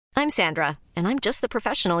I'm Sandra, and I'm just the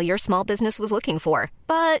professional your small business was looking for.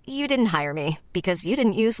 But you didn't hire me because you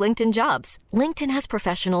didn't use LinkedIn Jobs. LinkedIn has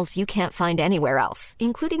professionals you can't find anywhere else,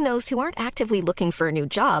 including those who aren't actively looking for a new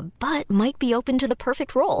job, but might be open to the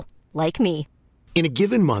perfect role, like me. In a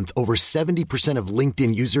given month, over 70% of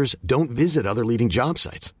LinkedIn users don't visit other leading job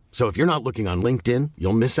sites. So if you're not looking on LinkedIn,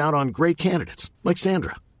 you'll miss out on great candidates like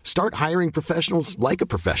Sandra. Start hiring professionals like a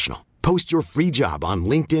professional. Post your free job on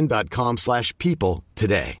linkedin.com/people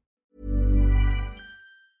today.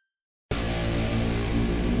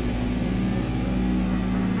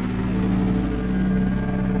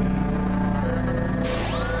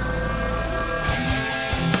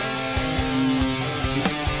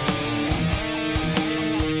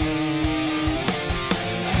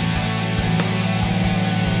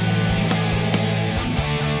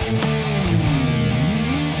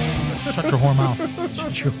 Shut your whore mouth.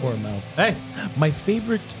 Shut your whore mouth. Hey, My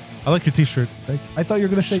favorite. I like your t-shirt. I thought you were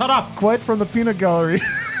going to say, Shut up. Quiet from the Peanut Gallery.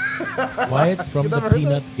 Quiet from the never heard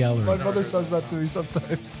Peanut that? Gallery. My mother says that to me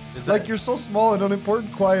sometimes. Like, you're so small and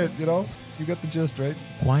unimportant, quiet, you know? You got the gist, right?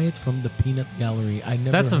 Quiet from the Peanut Gallery. I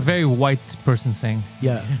never. That's a heard- very white person saying.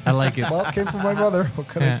 Yeah. I like it. Well, it came from my mother. What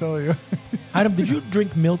can I Yeah. tell you? Adam, did you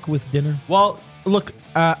drink milk with dinner? Well, look,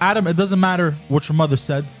 Adam, it doesn't matter what your mother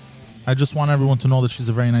said. I just want everyone to know that she's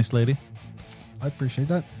a very nice lady. I appreciate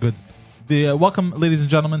that. Good. Welcome, ladies and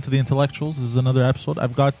gentlemen, to The Intellectuals. This is another episode.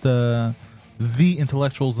 I've got the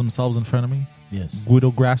intellectuals themselves in front of me. Yes. Guido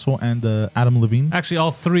Grasso and Adam Levine. Actually,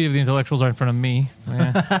 all three of the intellectuals are in front of me.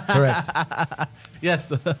 Yeah. Correct.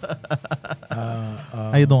 Yes.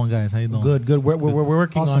 How you doing, guys? How you doing? Good, good. We're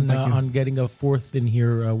working Awesome, thank you. on getting a fourth in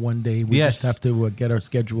here one day. We Yes. just have to get our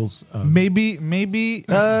schedules. Maybe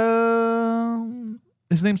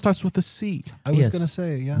his name starts with a C. I was Yes. going to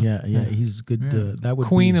say, yeah. Yeah, he's good. That would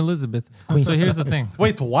Queen be Elizabeth. So here's the thing.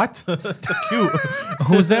 Wait, what? Cute.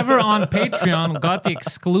 Who's ever on Patreon got the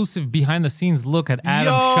exclusive behind the scenes look at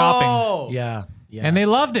Adam shopping. Yeah. And they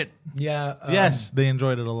loved it. Yeah. Yes, they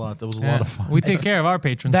enjoyed it a lot. It was a lot of fun. We take care of our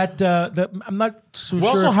patrons. That I'm not so We sure.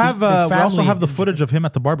 also if have the we also family- have the footage of him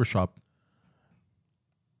at the barbershop.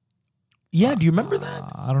 Yeah, do you remember that?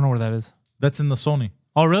 I don't know where that is. That's in the Sony.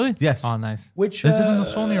 Oh, really? Yes. Oh, nice. Which Is it in the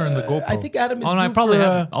Sony or in the GoPro? I think Adam is Oh, no, I due probably for,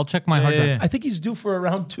 have it. I'll check my hard drive. yeah. I think he's due for a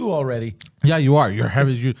round 2 already. Yeah, you are. You're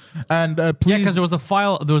heavy. And Yeah, please. because there was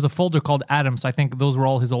a folder called Adam, so I think those were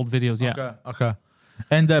all his old videos. Yeah. Okay.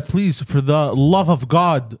 And please, for the love of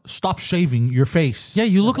God, stop shaving your face. Yeah,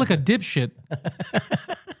 you look like a dipshit.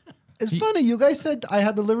 It's funny. You guys said I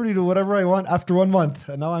had the liberty to do whatever I want after 1 month.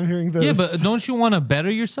 And now I'm hearing this. Yeah, but don't you want to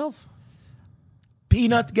better yourself?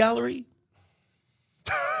 Peanut Gallery.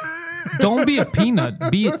 Don't be a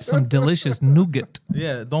peanut. Be some delicious nougat.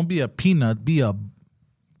 Yeah, don't be a peanut. Be a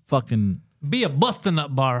fucking. Be a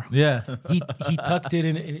bust-a-nut bar. Yeah. He tucked it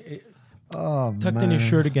in. Tucked in his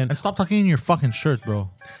shirt again. And stop tucking in your fucking shirt, bro.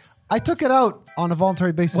 I took it out on a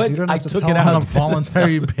voluntary basis. What? You don't I have to took tell it me. out On a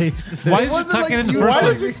voluntary basis. Why did you wasn't tuck like it in the you- first why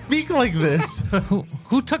place? does he speak like this?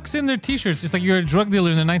 Who tucks in their t-shirts? Just like you're a drug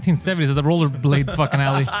dealer in the 1970s at the rollerblade fucking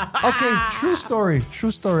alley. Okay, true story.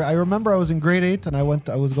 True story. I remember I was in grade 8 and I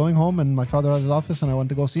was going home and my father had his office and I went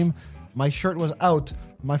to go see him. My shirt was out.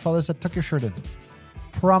 My father said, "Tuck your shirt in."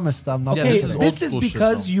 Promised I'm not. Yeah, Okay, this is old this is school shit,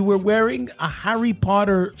 because though. you were wearing a Harry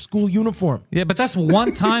Potter school uniform. Yeah, but that's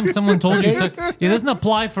one time someone told you. It doesn't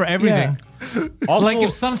apply for everything. Also, Like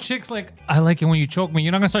if some chick's like, I like it when you choke me,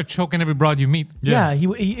 you're not gonna start choking every broad you meet. Yeah,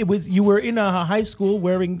 it was. You were in a high school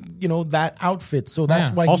wearing, that outfit, so that's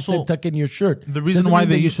Yeah. why Also, he said tuck in your shirt. the reason Doesn't why mean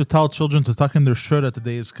they that used to tell children to tuck in their shirt at the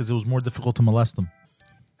day is because it was more difficult to molest them.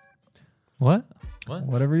 What?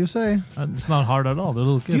 Whatever you say. It's not hard at all. They're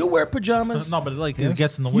little Do kids. you wear pajamas? No, but it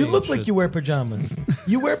gets in the way. You and look like shit. you wear pajamas.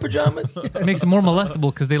 You wear pajamas. It makes it more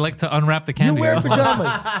molestable because they like to unwrap the You candy. wear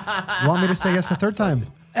pajamas. You want me to say yes the third time?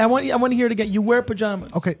 I want to hear it again. You wear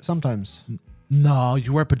pajamas. Okay, sometimes. No,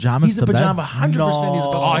 you wear pajamas. He's a to bed? pajama. 100%.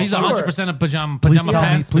 Oh, he's Sure. 100% a pajama Please tell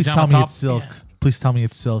pants, me. Please pajama tell me top. it's silk. Please tell me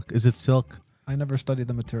it's silk. Is it silk? I never studied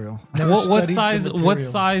the material. What studied the size? What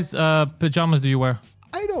material. size pajamas do you wear?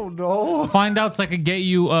 I don't know. Find out so I could get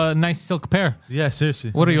you a nice silk pair. Yeah,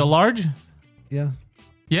 seriously. What are you, a large? Yeah.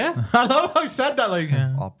 Yeah. I love how you said that. Like,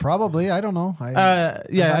 Probably. I don't know.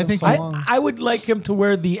 yeah, I think so long. I would like him to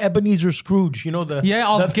wear the Ebenezer Scrooge. The Yeah,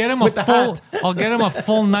 I'll the- get him a with the full. hat. I'll get him a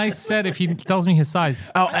full nice set if he tells me his size.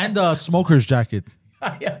 Oh, and a smoker's jacket.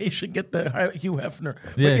 Yeah, he should get the Hugh Hefner.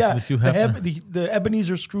 Yeah, But the Hugh the, Hefner. the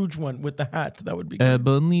Ebenezer Scrooge one with the hat. That would be good.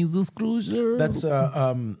 Ebenezer Scrooge. That's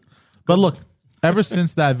But look, ever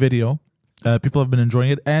since that video, people have been enjoying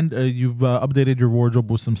it, and you've updated your wardrobe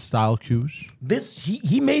with some style cues. this.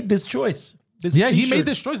 He made this choice. This Yeah, he t-shirt. made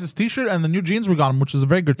this choice. This T-shirt and the new jeans we got him, which is a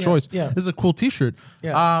very good choice. yeah. This is a cool T-shirt.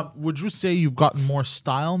 Yeah. Would you say you've gotten more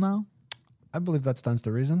style now? I believe that stands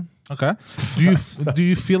to reason. Okay. Do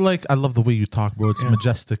you feel like I love the way you talk, bro? It's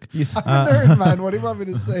majestic. I'm a nerd, man. What do you want me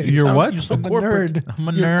to say? You're what? You're so I'm a corporate. nerd. I'm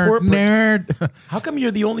a You're nerd. corporate. Nerd. How come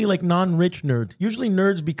you're the only like non-rich nerd? Usually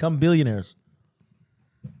nerds become billionaires.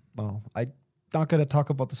 Well, I'm not going to talk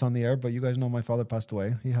about this on the air, but you guys know my father passed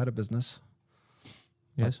away. He had a business.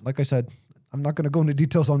 Yes. Like I said, I'm not going to go into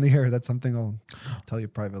details on the air. That's something I'll tell you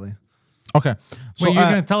privately. Okay. So Wait, you're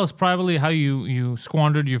going to tell us privately how you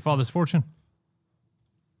squandered your father's fortune?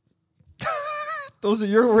 Those are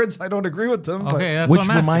your words. I don't agree with them. Okay, that's Which what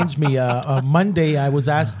I'm asking. reminds me, Monday I was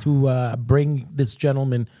asked to bring this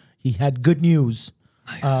gentleman. He had good news.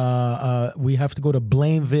 Nice. We have to go to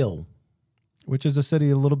Blainville. Which is a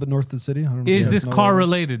city a little bit north of the city. I don't know if Is you this guys know car where it is.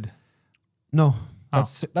 related? No.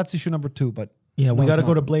 That's issue number 2, but Yeah, we No, got to it's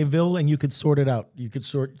go not. to Blainville, and you could sort it out. You could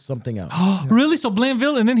sort something out. Really? So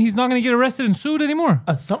Blainville, and then he's not going to get arrested and sued anymore?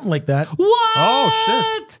 Something like that. What?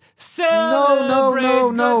 Oh, shit. Celebrate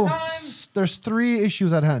No. good times. There's 3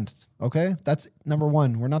 issues at hand. Okay, that's number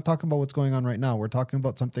 1. We're not talking about what's going on right now. We're talking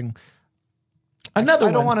about something. Another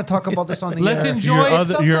I don't one. want to talk about this on the Let's air. enjoy Your it.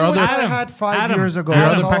 other- Something your which other- I Adam, had 5 Adam, years ago. Your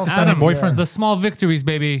That's other all. Pakistani boyfriend. The small victories,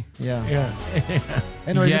 baby. Yeah. Yeah.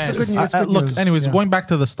 Anyway, Yes. it's a good news. It's good Look, news. anyways, Yeah. going back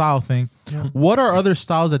to the style thing, what are other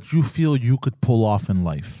styles that you feel you could pull off in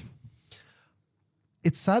life?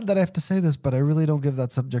 It's sad that I have to say this, but I really don't give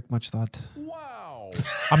that subject much thought.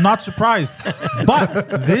 I'm not surprised. But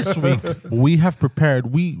this week we have prepared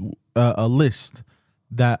a list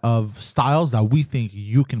of styles that we think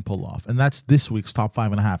you can pull off, and that's this week's top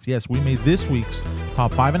 5.5. Yes, we made this week's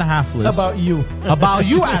top 5.5 list About you. about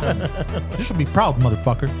you, Adam. You should be proud,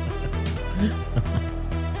 motherfucker.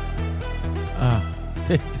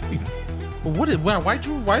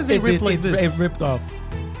 Why did they rip like this? It ripped off.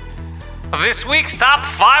 This week's top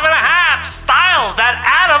 5.5 styles that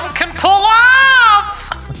Adam can pull off.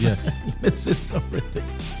 Yes. This is so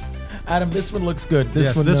ridiculous. Adam, this one looks good.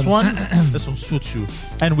 This one suits you,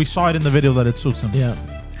 and we saw it in the video that it suits him. Yeah.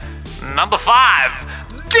 Number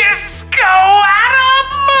 5, Disco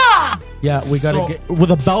Adam. Yeah, we got to So get.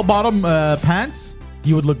 with a bell-bottom pants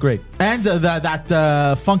You would look great. and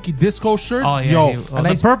that funky disco shirt. Oh, yeah. Yo, the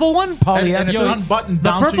nice purple one? and it's Polyester. unbuttoned the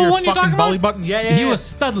down to purple your one you're fucking talking belly about? button. Yeah. He was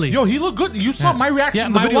studly. Yo, he looked good. You saw my reaction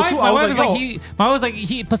in the my video wife, too. my I wife was was like,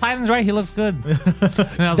 like, Poseidon's right. He looks good. And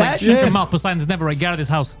I was That- like, shut yeah. your mouth. Poseidon's never right. Get out of this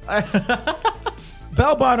house.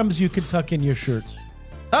 Bell bottoms, you can tuck in your shirts.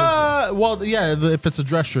 well, yeah. If it's a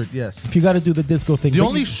dress shirt, yes. If you got to do the disco thing. The But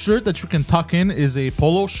only you- shirt that you can tuck in is a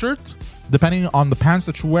polo shirt, depending on the pants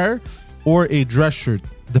that you wear, or a dress shirt,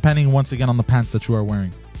 depending once again on the pants that you are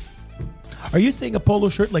wearing. Are you saying a polo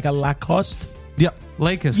shirt like a Lacoste? Yeah,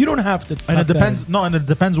 Lakers. You don't have to. and tuck it that depends. in. No, and it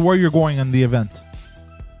depends where you're going in the event.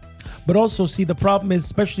 But also, see, the problem is,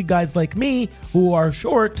 especially guys like me who are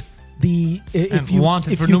short. And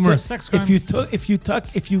wanted for numerous sex crimes. If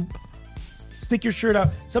you stick your shirt out,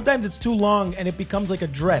 sometimes it's too long and it becomes like a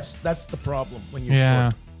dress. That's the problem when you're Yeah.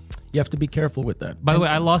 short. You have to be careful with that. By the way,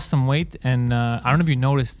 I lost some weight, and I don't know if you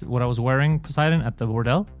noticed what I was wearing, Poseidon, at the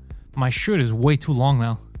bordel. My shirt is way too long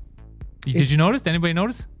now. Did you notice? Did anybody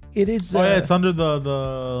notice? It is. Oh yeah, it's under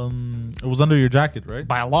it was under your jacket, right?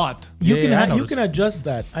 By a lot. you Yeah, can yeah, I you noticed. can adjust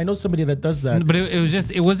that. I know somebody that does that. But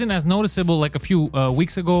it wasn't as noticeable like a few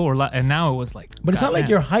weeks ago, and now it was like. But it's not like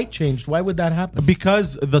goddamn. your height changed. Why would that happen?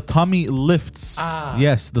 Because the tummy lifts.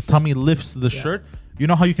 Yes, the tummy lifts the shirt. You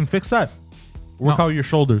know how you can fix that? Work No. out your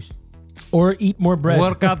shoulders. Or eat more bread.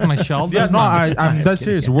 Work out my shoulders. Yeah, no, man. I'm dead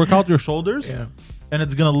serious. Work out your shoulders, Yeah. and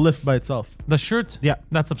it's gonna lift by itself. The shirt. Yeah.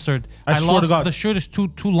 that's absurd. I swear to lost God. the shirt is too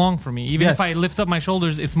long for me. Even Yes. if I lift up my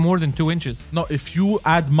shoulders, it's more than 2 inches. No, if you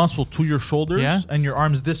add muscle to your shoulders Yeah. and your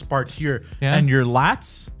arms, this part here, Yeah. and your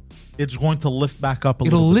lats, it's going to lift back up a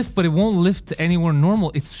It'll little bit. lift, but it won't lift anywhere normal.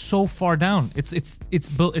 It's so far down. It's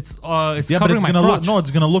built. It's Yeah, but covering it's my gonna crotch. look. No, it's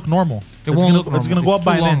gonna look normal. It It's won't gonna, look normal. It's gonna go up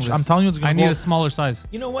by too an long, inch. this. I'm telling you, it's gonna I go need up. a smaller size.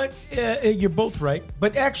 You know what? You're both right.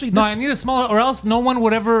 But actually, No, this, I need a smaller, or else no one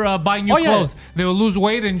would ever buy new Oh, yeah. clothes. They will lose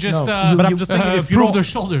weight and just No, but I'm just saying, if you prove don't- their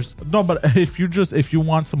shoulders. No, but if you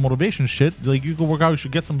want some motivation shit, like you can work out, you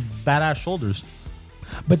should get some badass shoulders.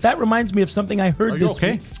 but that reminds me of something I heard Are you this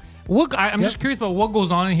okay? week. I'm just curious about what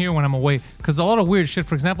goes on in here when I'm away, because a lot of weird shit.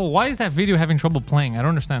 For example, why is that video having trouble playing? I don't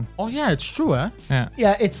understand. Oh yeah, it's true, eh? Yeah.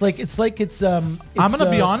 Yeah, it's I'm gonna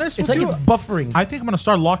be honest It's with like you. it's buffering. I think I'm gonna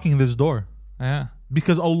start locking this door Yeah.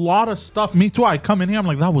 because a lot of stuff. Me too. I come in here, I'm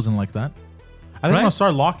like, that wasn't like that. I think I'm Right? gonna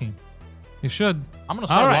start locking. You should. I'm gonna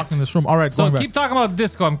start All right. locking this room. All right, So going back. keep talking about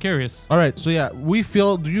disco. I'm curious. All right, so yeah,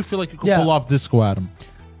 do you feel like you could Yeah. pull off disco, Adam?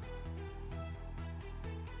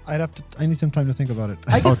 I need some time to think about it.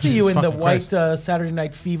 I can Oh, see you Jesus in the fucking white Christ. Saturday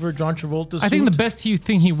Night Fever, John Travolta suit. I think the best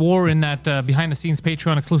thing he wore in that behind the scenes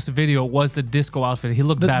Patreon exclusive video was the disco outfit. He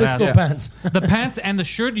looked the badass. disco pants. The pants and the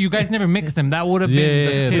shirt, you guys never mixed them. That would have Yeah, been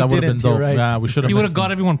the that tits. would have been didn't, you're dope. right. Yeah, we should have. He would have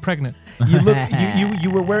got everyone pregnant.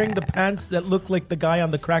 You were wearing the pants that looked like the guy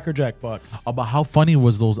on the Cracker Jack box. But how funny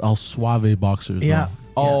was those El Suave boxers? Yeah. Though?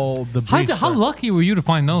 Oh, the How, briefs how are- lucky were you to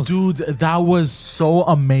find those? dude, that was so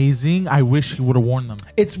amazing. I wish he would have worn them.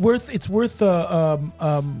 It's worth a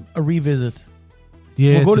revisit.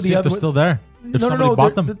 Yeah, We'll go to see the if other they're one. still there. If somebody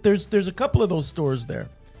bought them, There's a couple of those stores there,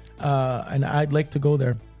 and I'd like to go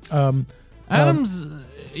there. Adam's,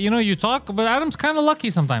 you talk, but Adam's kind of lucky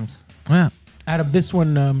sometimes. yeah. Adam, this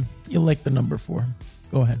one you'll like the number 4.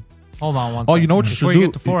 Go ahead. Hold on one Oh, second. you know what you Before should you do?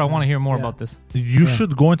 get to 4, I want to hear more Yeah. about this. You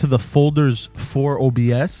should go into the folders for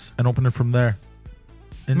OBS and open it from there.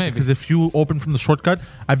 Maybe. Because if you open from the shortcut,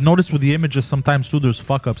 I've noticed with the images sometimes too there's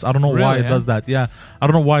fuck ups. I don't know why Really, it yeah? does that. Yeah, I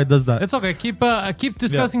don't know why it does that. It's okay. Keep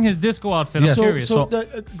discussing his disco outfit. Yes. I'm curious.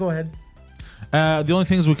 Go ahead. The only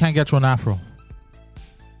thing is we can't get you an afro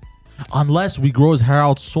unless we grow his hair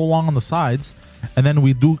out so long on the sides, and then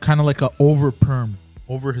we do kind of like a over perm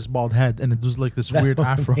over his bald head, and it does like this weird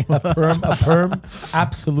afro. a perm,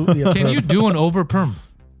 absolutely. A Can perm. you do an over perm?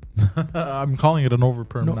 I'm calling it an over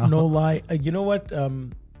perm now. No lie. You know what?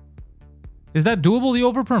 Is that doable, the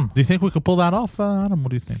over perm? Do you think we could pull that off, Adam? What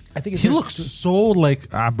do you think? I think it's He looks so like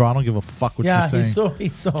bro. I don't give a fuck what you're saying.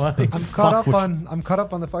 he's so. I'm Fuck what I'm caught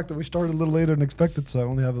up on the fact that we started a little later than expected, so I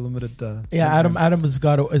only have a limited. Yeah, time frame. Adam has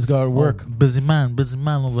got to work. Busy man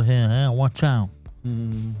over here. Yeah, watch out.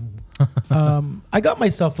 I got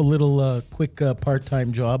myself a little quick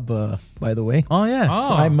part-time job, by the way. Oh yeah. Oh. So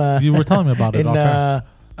I'm. You were telling me about it. off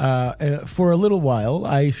air. For a little while,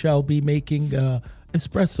 I shall be making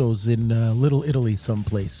espressos in Little Italy,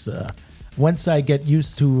 someplace. Once I get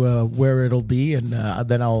used to where it'll be, and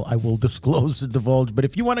then I will disclose and divulge. But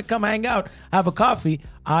if you want to come hang out, have a coffee,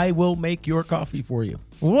 I will make your coffee for you.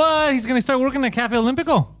 What? He's going to start working at Cafe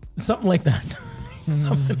Olimpico? Something like that.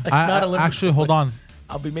 Something like not Olympic, Actually, hold but on.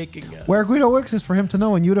 I'll be making. Where Guido works is for him to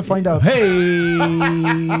know and you to find out. Hey.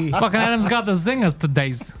 Fucking Adam's got the zingers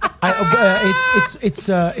today. It's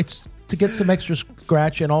to get some extra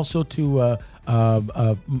scratch and also to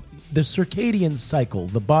the circadian cycle,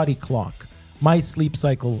 the body clock. My sleep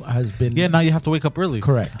cycle has been Yeah, now you have to wake up early.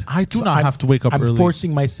 correct. I do So not I'm- have to wake up I'm early.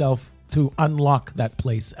 forcing myself to unlock that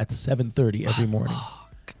place at 7:30 every morning.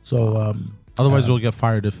 So, Otherwise, you'll get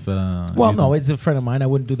fired if. well, no, it's a friend of mine. I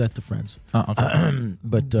wouldn't do that to friends. Okay.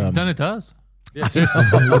 But Done it to us. Yeah, seriously.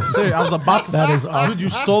 Seriously, I was about to That say, is awesome. dude, you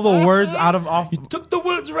stole the words out of off. you took the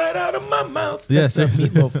words right out of my mouth. Yeah, That's seriously.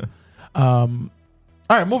 Meatloaf.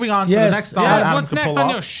 All right, moving on to Yes, the next style. yeah, Adam What's could next pull on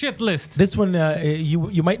off. your shit list? This one,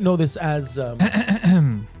 you might know this as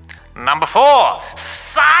Number 4,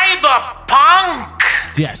 Cyberpunk.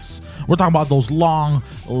 Yes, we're talking about those long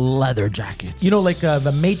leather jackets. like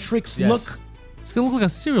the Matrix Yes. look. It's going to look like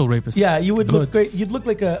a serial rapist. Yeah, you would look great. You'd look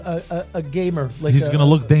like a gamer. Like He's gonna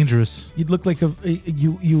look dangerous. You'd look like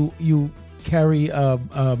you carry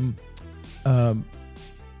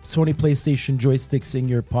Sony PlayStation joysticks in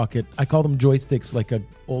your pocket. I call them joysticks, like a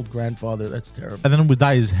old grandfather. That's terrible. And then we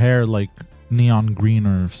dye his hair like neon green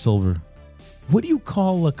or silver. What do you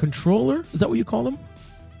call a controller? Is that what you call them?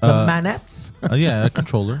 The manettes. Yeah, a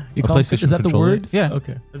controller. You a call them, PlayStation is that the controller. word? Yeah.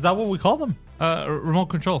 Okay. Is that what we call them? Remote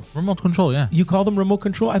control. Remote control. Yeah. You call them remote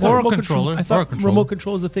control? I thought Or a remote controller. control. I Or a thought controller. remote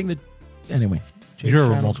control is the thing that. Anyway, change You're a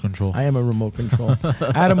channels. remote control. I am a remote control.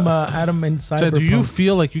 Adam in Cyberpunk. So do you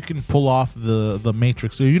feel like you can pull off the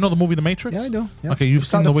Matrix? So you know the movie The Matrix? Yeah, I do. Yeah. Okay, you've It's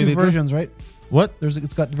seen got the a way few they do it? versions, right? What?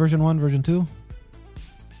 It's got version 1, version 2.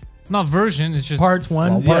 Not version, it's just Part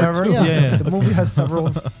one? Well, yeah, whatever. two. Yeah. Yeah. The movie has several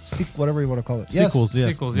whatever you want to call it. Sequels,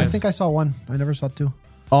 yes. sequels, I yes. think I saw 1. I never saw 2.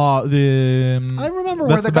 The I remember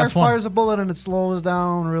where that's the the guy best one. fires a bullet and it slows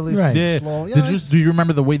down really Right. Yeah. slow. Yeah, Do you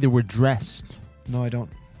remember the way they were dressed? No, I don't.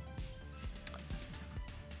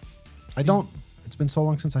 I don't. It's been so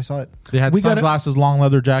long since I saw it. They had We gotta- sunglasses, long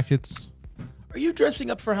leather jackets. Are you dressing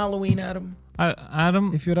up for Halloween, Adam?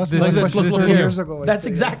 Adam, If you'd asked me this that is- question this 4 is- years ago, I'd That's say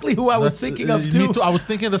exactly who I was thinking of Me too. too. I was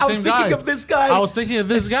thinking of the I was same guy. thinking of this guy. I was thinking of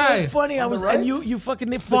this It's guy. so funny. I was, right? and you fucking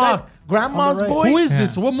nipped the Fuck. guy. Grandma's On the right. boy. Who is Yeah.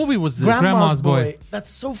 this? What movie was this? Grandma's Grandma's Boy. boy? That's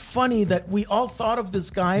so funny that we all thought of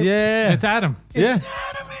this guy. Yeah. It's Adam. Yeah.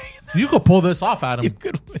 You could pull this off, Adam. You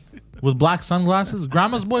could. With black sunglasses.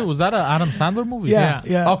 Grandma's Boy, was that an Adam Sandler movie? Yeah,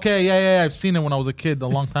 yeah. Okay, yeah. I've seen it when I was a kid a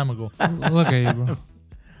long time ago. Look at you, bro.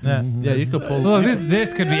 Yeah, you could pull. Look,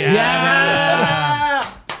 this could be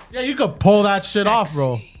Adam. Yeah, you could pull that shit off,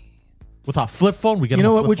 bro. with a flip phone. We get You him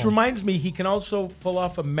know a what? flip Which phone. reminds me, he can also pull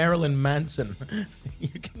off a Marilyn Manson. You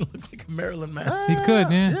can look like a Marilyn Manson. He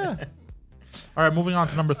could, yeah. All right, moving on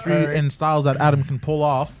to number 3 in styles that Adam can pull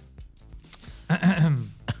off.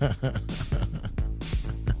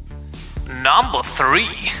 Number 3.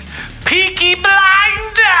 Peaky Blinders.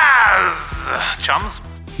 Chums?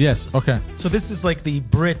 Yes. Okay. So this is like the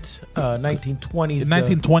Brit 1920s.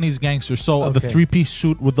 1920s gangster. So the okay. 3-piece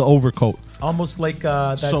suit with the overcoat. Almost like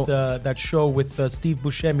So- that show with Steve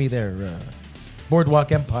Buscemi there,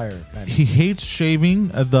 Boardwalk Empire. Kind of. He hates shaving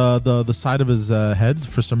the side of his head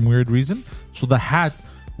for some weird reason. So the hat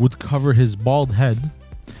would cover his bald head.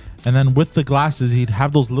 And then with the glasses, he'd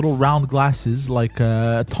have those little round glasses like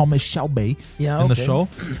Thomas Shelby Yeah, in the okay. show.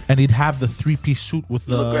 And he'd have the 3-piece suit with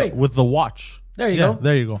look great. the watch. There you Yeah, go.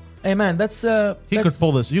 There you go. Hey man, that's He could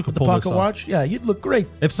pull this. You could the pull this pocket off. watch. Yeah, you'd look great.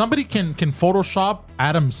 If somebody can Photoshop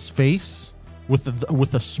Adam's face with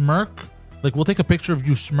a smirk, like we'll take a picture of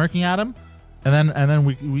you smirking at him, and then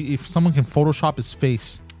we if someone can Photoshop his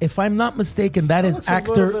face. If I'm not mistaken, that is looks a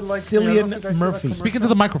little actor bit like me. I don't Cillian think I see that Murphy. commercial. Speaking to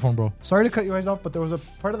the microphone, bro. Sorry to cut you guys off, but there was a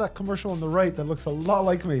part of that commercial on the right that looks a lot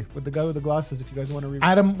like me with the guy with the glasses. If you guys want to read,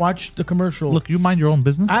 Adam, watch the commercial. Look, you mind your own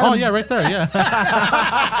business. Adam- Oh yeah, right there. Yeah.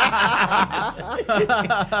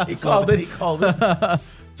 he called it. He called it.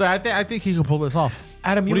 So I think he can pull this off.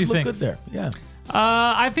 Adam, you What do would you look think? good there. Yeah,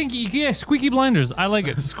 I think, yeah, Squeaky Blinders. I like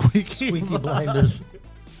it. Squeaky. Squeaky Blinders,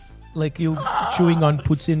 like you chewing on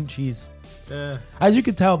poutine cheese. As you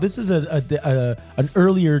can tell, this is an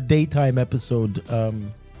earlier daytime episode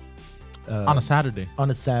On a Saturday.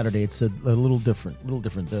 on a Saturday. It's a little different.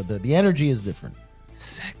 The energy is different.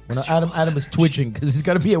 Adam is twitching because he's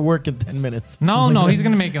got to be at work in 10 minutes. No, he's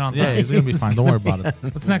going to make it on time. Yeah, he's gonna be fine. Don't worry about it.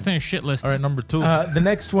 What's next on your shit list? All right, number 2. The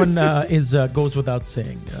next one is goes without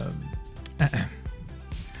saying.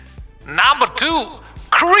 Number 2.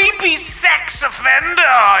 Creepy sex offender.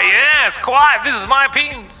 Yes, quiet. This is my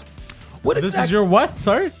penis. What This is your what?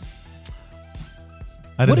 Sorry.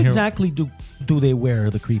 I What didn't hear. exactly do they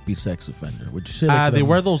wear? The creepy sex offender? Would you say They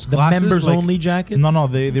wear those the glasses, members like- only jacket? No,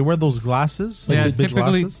 they wear those glasses. Like Yeah, the big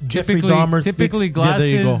typically, glasses. Jeffrey Dahmer, typically Yeah, there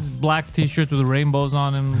you glasses, black T-shirts with rainbows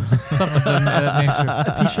on them, stuff of that nature.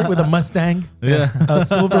 A T-shirt with a Mustang, Yeah. a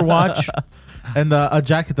silver watch. And a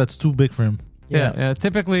jacket that's too big for him. Yeah,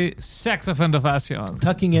 typically sex offender fashion.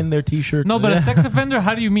 Tucking in their T-shirts. No, but a sex offender,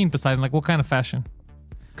 how do you mean, Poseidon? Like, what kind of fashion?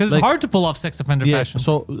 Because it's Like- hard to pull off sex offender Yeah. fashion.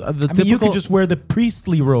 So the I typical mean, you could just wear the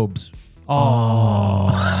priestly robes.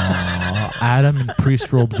 Adam in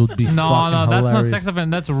priest robes would be no, fucking that's hilarious. not sex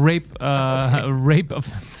offender. That's rape. Rape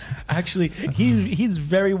offender. Actually, he's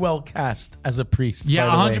very well cast as a priest. Yeah,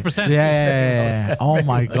 by the way. 100%. Yeah. Oh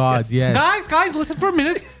my God. Yes. Guys, listen for a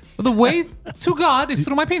minute. The way to God is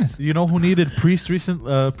through my penis. You know who needed priest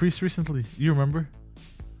recently? You remember?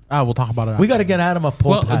 We'll talk about it. We got to get Adam a Pope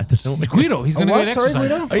Well, hat. Guido, he's going to what? get Sorry, exercise.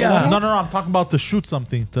 Guido? Oh, yeah. No. I'm talking about to shoot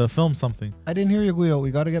something, to film something. I didn't hear you, Guido.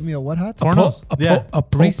 We got to get me a what hat? Pornos. Yeah. A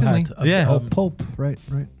Pope Recently. hat. Yeah. Oh, Pope. Right.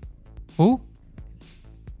 Who?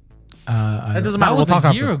 It doesn't That matter. was we'll a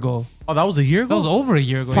talk year after. ago. Oh, that was a year ago. That was over a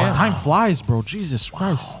year ago. Fuck, Yeah. time flies, bro. Jesus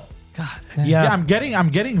Christ. God damn. Yeah, Yeah, I'm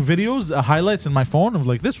getting videos, highlights in my phone of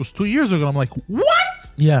like this was 2 years ago. I'm like, what?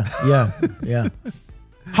 yeah.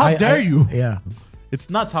 How dare you? Yeah. It's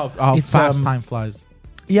nuts how It's, fast time flies.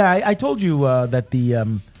 Yeah, I told you that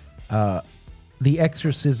the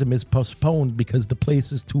exorcism is postponed because the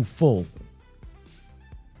place is too full.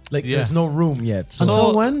 Like Yeah. there's no room yet. So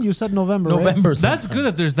Until when? You said November. Right? November. That's good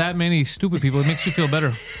that there's that many stupid people. It makes you feel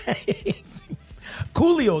better.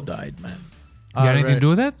 Coolio died, man. You got anything to do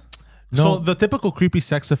with that? So the typical creepy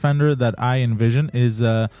sex offender that I envision is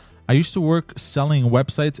I used to work selling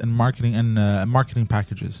websites and marketing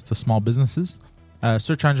packages to small businesses,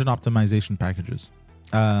 search engine optimization packages.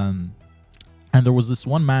 And there was this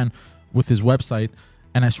one man with his website,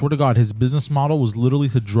 and I swear to God, his business model was literally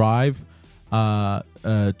to drive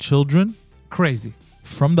children Crazy.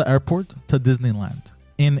 from the airport to Disneyland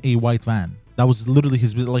in a white van. That was literally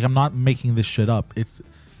his business. Like, I'm not making this shit up. His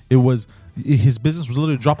business was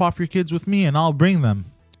literally drop off your kids with me and I'll bring them.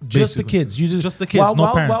 Just the basically. kids. You Just the kids,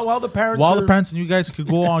 no parents. While the parents While are, the parents and you guys could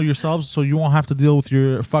go all yourselves, so you won't have to deal with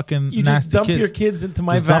your fucking you nasty just dump kids. your kids into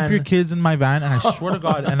my Just van. dump your kids in my van, and I swear to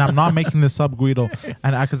God, and I'm not making this up, Guido,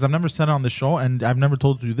 and because I've never said it on the show, and I've never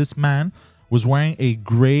told you, this man was wearing a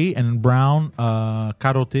gray and brown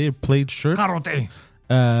carote plaid shirt. Carote.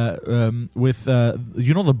 With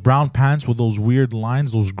you know the brown pants with those weird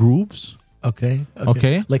lines, those grooves. Okay.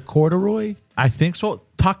 Okay. Like corduroy. I think so.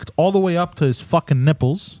 Tucked all the way up to his fucking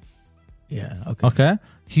nipples. Yeah. Okay. Okay.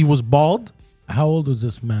 He was bald. How old was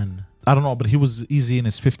this man? I don't know, but he was easy in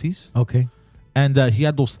his 50s. Okay. And he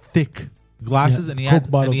had those thick glasses, Yeah, and he Coke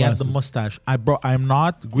had bottle the glasses. mustache. I'm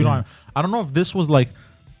not Guido. I don't know if this was like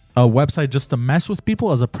a website just to mess with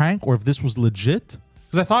people as a prank, or if this was legit.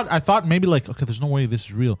 Because I thought maybe like, okay, there's no way this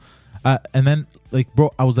is real. And then like,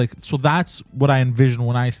 bro, I was like, so that's what I envision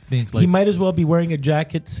when I think like He might as well be wearing a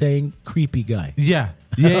jacket saying "creepy guy." yeah.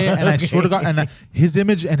 And I swear to God, and his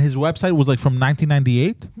image and his website was like from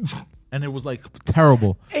 1998. And it was like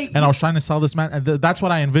terrible. Hey, and I was trying to sell this man. And that's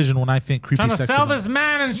what I envision when I think creepy Trying to sex sell event. this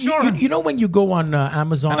man You, insurance. you know when you go on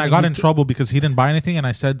Amazon And I got you in trouble because he didn't buy anything. And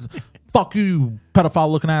I said, fuck you,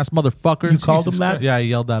 pedophile looking ass motherfucker. You called him that? Christ. Yeah, I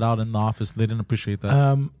yelled that out in the office. They didn't appreciate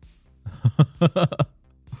that.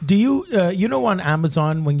 Do you you know on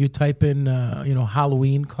Amazon when you type in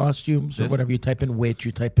Halloween costumes or Yes. whatever, you type in witch,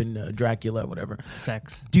 you type in Dracula, whatever.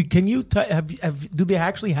 Sex. Can you do they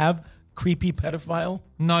actually have creepy pedophile?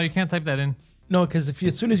 No, you can't type that in. No, because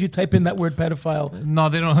as soon as you type in that word pedophile, No,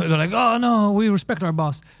 they don't. They're like, oh no, we respect our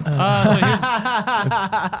boss. So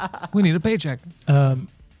we need a paycheck.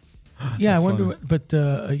 yeah, I wonder. funny. But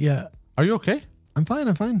yeah, Are you okay? I'm fine.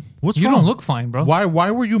 I'm fine. What's You wrong? don't look fine, bro. Why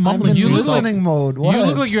were you I'm mumbling in to look yourself? listening mode. What? You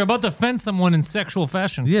look like you're about to offend someone in sexual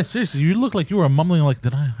fashion. Yeah, seriously. You look like you were mumbling like,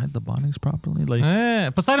 did I hide the bodies properly? Like, Yeah.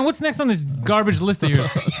 Poseidon, what's next on this garbage list of yours?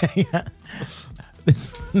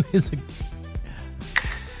 this is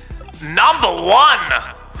Number 1,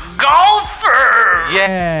 golfer.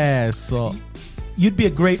 yeah. So, you'd be a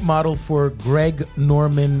great model for Greg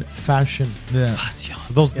Norman fashion. yeah.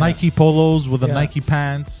 Those Nike polos with the Yeah. Nike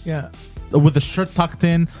pants. Yeah, With the shirt tucked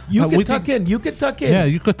in. you We could tuck think- in. You could tuck in. Yeah,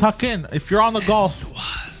 you could tuck in. If you're on the golf.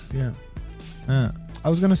 yeah. I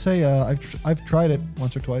was gonna say I've tried it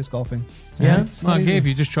once or twice golfing. Yeah? It's not gay if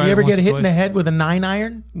you just try You it ever once get or hit in the twice. head with a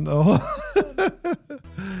 9-iron? No,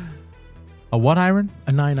 A what iron?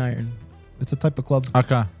 A 9-iron. it's a type of club.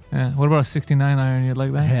 Okay. Yeah. What about a 69 iron? You'd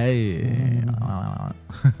like that? Hey.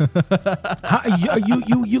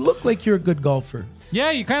 You look like you're a good golfer.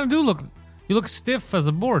 Yeah, you kind of do look. You look stiff as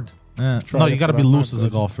a board. Yeah. Tried No, it, you got to but be I'm loose not as a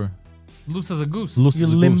good. golfer. Loose as a goose. Loose You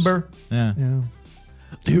as a limber. goose. Yeah. Yeah.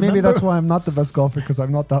 Do you Maybe remember? that's why I'm not the best golfer because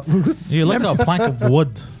I'm not that loose. You're like a plank of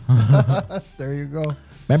wood. There you go.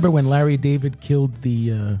 Remember when Larry David killed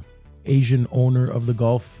the Asian owner of the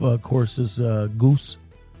golf course's goose?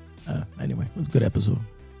 Anyway, it was a good episode.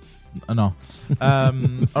 No.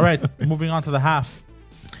 All right. Moving on to the half.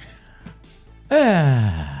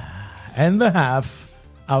 And the half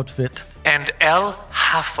outfit. And El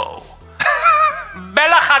Hafo.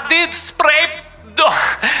 Bella Hadid spray.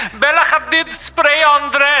 Bella Hadid spray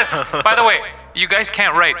on dress. By the way, you guys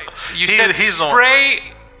can't write. You said he's on- spray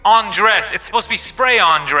on dress. It's supposed to be spray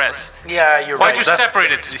on dress. Yeah, you're Why'd right. you That's-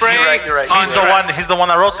 separate it? Spray You're right. on He's dress. the one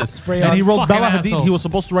that wrote this. Spray And on. he wrote fucking Bella asshole. Hadid. He was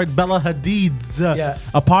supposed to write Bella Hadid's Yeah.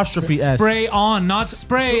 apostrophe S. Spray on, not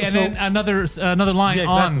spray, so- and then another line Yeah,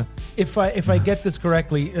 on. exactly. If I get this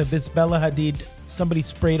correctly, this Bella Hadid, somebody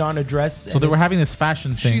sprayed on a dress. So they were having this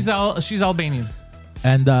fashion thing. She's Albanian.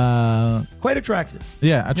 And quite attractive.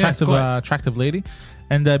 yeah, attractive quite. attractive lady.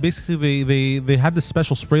 And basically they had this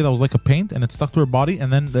special spray that was like a paint and it stuck to her body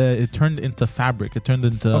and then it turned into fabric. It turned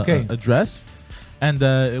into Okay. a dress. And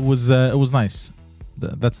it was nice.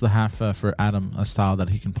 That's the half for Adam, a style that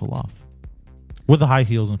he can pull off. With the high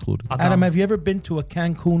heels included. Adam, have you ever been to a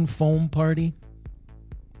Cancun foam party?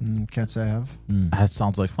 Can't say I have. That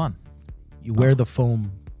sounds like fun. You wear the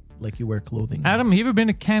foam like you wear clothing. Adam, you ever been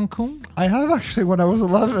to Cancun? I have actually when I was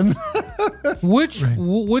 11. Which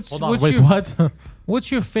Hold on, what's wait, your what?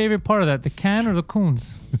 what's your favorite part of that? The can or the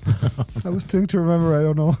coons? I was too young to remember. I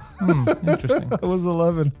don't know. Interesting. I was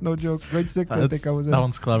 11. No joke. Grade 6, I think I was in. That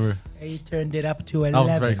one's clever. He turned it up to 11. That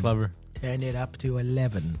one's very clever. Turn it up to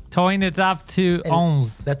 11. Toying it up to 11.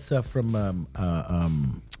 That's from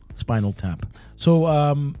Spinal Tap.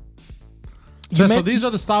 So, So these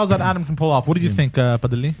are the styles that Adam can pull off. What do you think,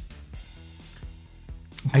 Padali?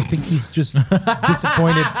 I think he's just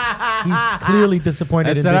disappointed. He's clearly disappointed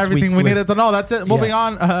That's in this everything week's we list. needed to know. That's it. Moving Yeah.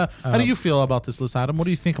 on. How do you feel about this list, Adam? What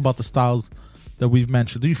do you think about the styles that we've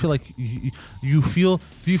mentioned? Do you feel like you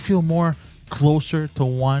feel more closer to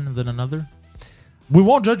one than another? We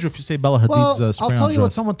won't judge you if you say Bella Hadid's Well, spray I'll tell on you what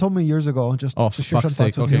dress. someone told me years ago. Just Oh, to for share some fuck's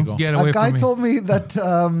sake. thoughts with Okay, you. go. Get away A guy from me. told me that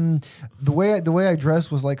the way I dress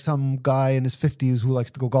was like some guy in his 50s who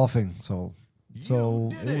likes to go golfing. So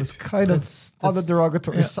it was kind of on the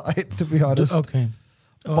derogatory side, to be honest. Okay.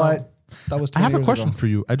 But that was 20 I have a years question ago. for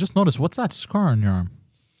you. I just noticed. What's that scar on your arm?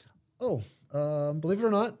 Oh, believe it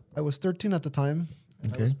or not, I was 13 at the time.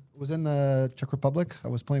 And Okay. I was in Czech Republic. I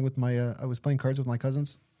was playing with I was playing cards with my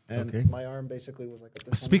cousins, and my arm basically was like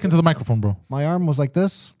this. Speaking to the microphone, bro. My arm was like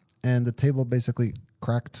this, and the table basically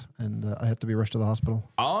cracked, and I had to be rushed to the hospital.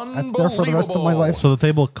 That's there for the rest of my life. So the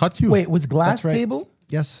table cut you. Wait, was glass That's right. table?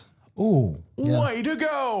 Yes. Ooh. Way to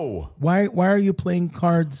go! Why are you playing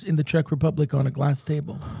cards in the Czech Republic on a glass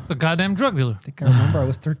table? It's a goddamn drug dealer. I think I remember I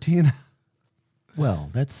was 13. Well,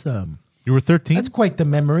 that's You were 13. that's quite the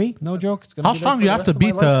memory. No joke. It's gonna How be there strong for do you the have to rest of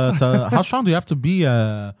be my life. to how strong do you have to be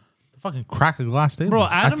to fucking crack a glass table? Bro,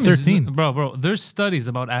 At Adam 13. is bro. There's studies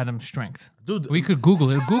about Adam's strength. Dude, We could Google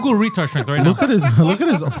it. Google retard strength right now. look at his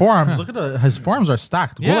forearms. Look at his forearms are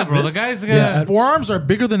stacked. Go Yeah, like bro. this. The guy's His forearms are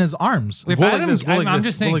bigger than his arms. If Go Adam, like this. Go like I'm this.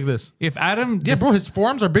 just Go saying, like this. if Adam, Yeah, bro. His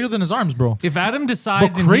forearms are bigger than his arms, bro. if Adam decides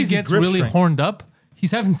and he crazy gets grip really strength. horned up, he's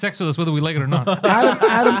having sex with us whether we like it or not.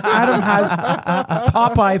 Adam has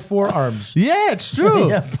Popeye forearms. Yeah, it's true.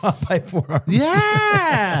 Yeah, Popeye forearms.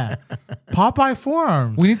 Yeah. Popeye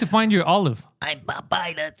forearms. We need to find your olive.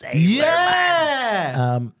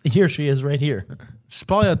 Yeah. Here she is, right here. She's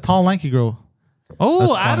probably a tall, lanky girl.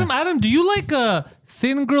 Oh, That's funny. Adam, do you like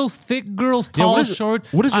thin girls, thick girls, Yeah, tall, what is- short?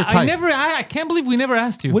 what is your I type? never. I can't believe we never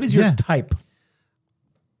asked you. What is your Yeah. type?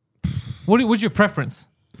 What's your preference?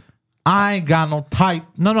 I ain't got no type.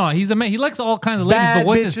 No. He's a man. He likes all kinds of ladies, Bad but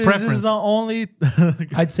what's his bitches preference? is the only.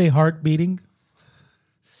 I'd say heart beating.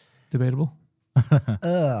 Debatable.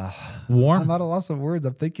 Warm. I'm at a loss of words.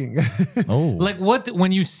 I'm thinking. Oh. Like what?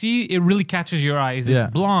 When you see it, really catches your eye. Is Yeah.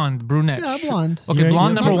 it blonde, brunette? Yeah, blonde. Okay, Yeah,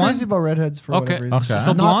 blonde yeah. number Not one. crazy about redheads for Okay. whatever reason. Okay.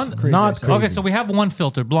 So Not blonde? crazy, Not I say. Okay, so we have one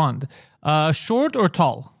filter, blonde. Short or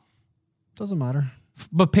tall? Doesn't matter.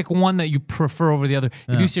 But pick one that you prefer over the other.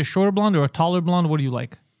 If you see a shorter blonde or a taller blonde, what do you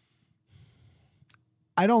like?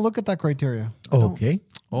 I don't look at that criteria. Okay.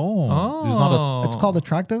 Oh. He's not a. It's called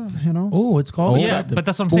attractive, you know? Oh, it's called Yeah, attractive. but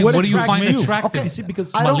that's what I'm But saying. What do you attracts find you? attractive? Okay. You see,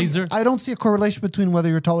 because I Malizer? don't see a correlation between whether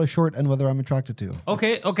you're tall or short and whether I'm attracted to you.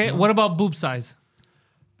 Okay. What about boob size?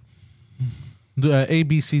 A,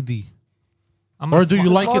 B, C, D. I'm Or a do you fu-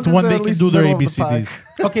 like long it as when they're they at can least do their middle A, of B, the C, pack.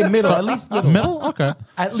 Ds? okay, middle, at least middle. Middle? Okay.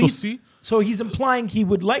 At So least. C? So he's implying he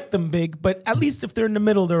would like them big, but at least if they're in the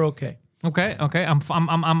middle, they're okay. Okay.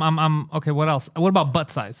 I'm okay. What else? What about butt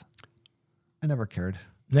size? I never cared.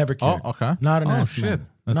 Never cared. Oh, okay. Not an Oh, ass shit. man.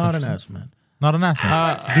 That's Not an interesting. ass man. Not an ass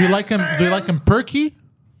man. Do you like him? Do you like him perky?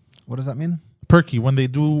 What does that mean? Perky when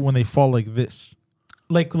they fall like this.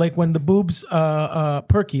 Like when the boobs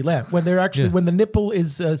perky left, when they're actually Yeah. when the nipple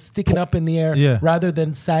is sticking up in the air Yeah. rather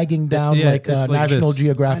than sagging down Yeah, like it's like National this. I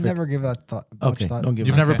Geographic. never give that much okay, thought. don't give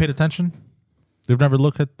You've a- never Okay. paid attention. You've never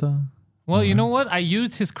looked at. Well, you know what? I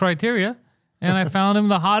used his criteria, and I found him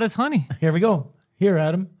the hottest honey. Here we go. Here,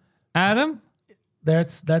 Adam. Adam,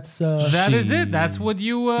 That's that is it. That's what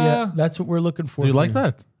you. yeah, that's what we're looking for. Do you for like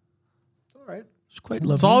that? All right. It's quite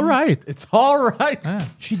lovely. It's all right. It's all right. Yeah.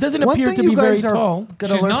 She doesn't One appear thing to be you very guys are tall.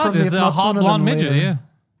 gonna She's learn not. from me, It's if a not hot sooner blonde than midget. later.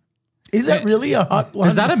 Yeah. Is that really a hot blonde?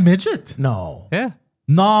 Is that a midget? no? Yeah.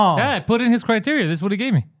 No. Yeah. I put in his criteria. This is what he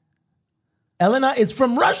gave me. Elena is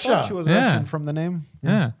from I thought Russia. she was Yeah. Russian from the name.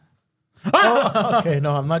 Yeah. Okay,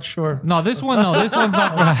 no, I'm not sure. No, this one. No, this one's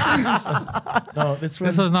not for Adam. No, this one.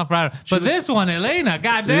 This one's not for Adam. But this one, Elena.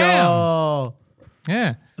 Goddamn. Yo.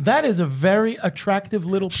 Yeah. That is a very attractive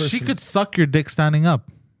little person. She could suck your dick standing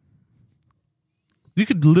up. You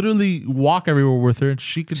could literally walk everywhere with her, and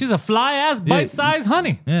she could. She's a fly ass, bite sized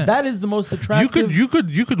honey. yeah. That is the most attractive.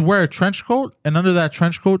 You could wear a trench coat, and under that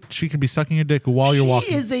trench coat, she could be sucking your dick while you're walking.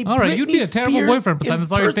 She is a All right, you'd be a Britney terrible Spears boyfriend, Poseidon.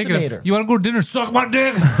 That's all you're thinking of. impersonator. You want to go to dinner? Suck my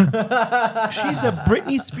dick. She's a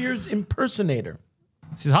Britney Spears impersonator.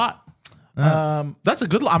 She's hot. That's a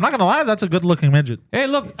good. I'm not gonna lie. That's a good looking midget. Hey,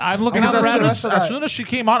 look, I'm looking Because out for as soon Adam. as soon as she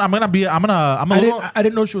came on, I'm a I little.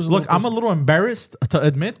 didn't know she was. A Look, little I'm a person. little embarrassed to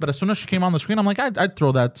admit, but as soon as she came on the screen, I'm like, I'd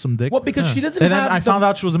throw that some dick. Well, because she doesn't and then have I the- found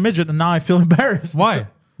out she was a midget, and now I feel embarrassed. Why?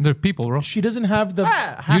 They're people, bro. She doesn't have the.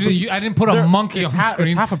 I didn't put a monkey on it's the It's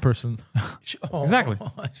screen. half a person. Oh, Exactly.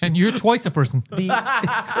 And you're twice a person.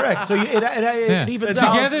 correct. So it evens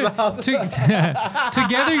out.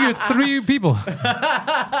 Together you're three people.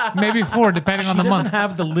 Maybe four, depending on She the doesn't month.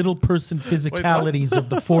 have the little person physicalities of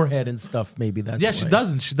the forehead and stuff. Maybe that's Yeah, why. she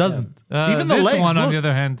doesn't. She doesn't. Even the this legs. one, on look. the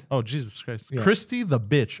other hand, Oh Jesus Christ, Christy the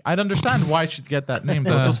bitch. I'd understand why she'd get that name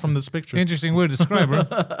though, just from this picture. interesting way to describe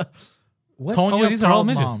her. What? Tonya Oh, these are all Proud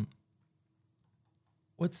midgets. Mom.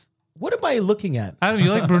 What am I looking at? Adam,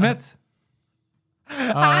 you like brunettes? Oh,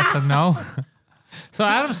 that's a no. So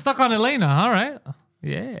Adam's stuck on Elena. All right.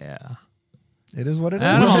 Yeah. It is what it is.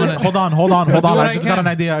 I don't Hold wanna- on. Do what I I just got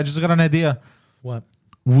can. an idea. What?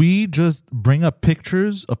 We just bring up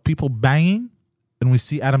pictures of people banging, and we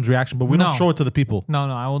see Adam's reaction, but we No. don't show it to the people. No,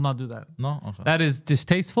 I will not do that. No. Okay. That is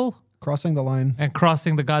distasteful Crossing the line. And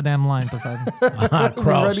crossing the goddamn line, Poseidon.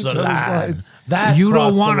 Cross read each the other's line. lines. That You crossed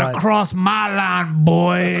don't the want to line. cross my line,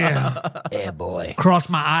 boy. Yeah, boy. Cross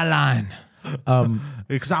my eye line.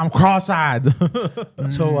 Because I'm cross-eyed.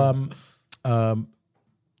 So,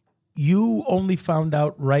 you only found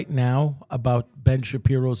out right now about Ben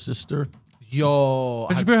Shapiro's sister. Yo.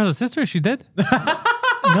 But Shapiro has a sister. Is she dead?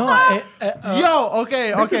 No,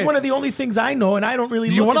 Okay. this is one of the only things I know, and I don't really.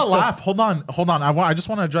 You want to laugh? Hold on. I just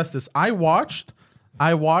want to address this. I watched.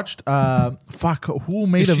 Fuck. Who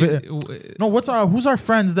made Is a she- video? No. Who's our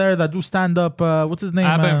friends there that do stand up? What's his name?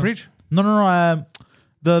 Abba and Preach? No.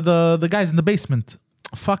 The guys in the basement.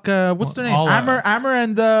 Fuck. What's their name? all, Ammer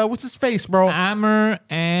and what's his face, bro? Amber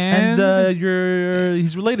and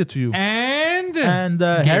He's related to you. and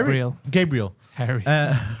Harry? Gabriel. Harry.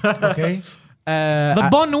 Okay. The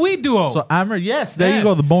Bon Nuit duo. So Ammer, yes, there you Yes.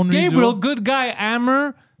 go. The Bone Nuit Gabriel, duo. good guy.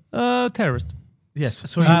 Amber, terrorist. Yes.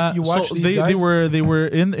 So you watch these they guys? they were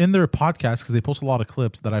in their podcast because they post a lot of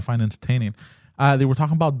clips that I find entertaining. They were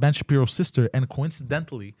talking about Ben Shapiro's sister, and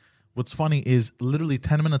coincidentally, what's funny is literally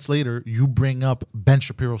 10 minutes later, you bring up Ben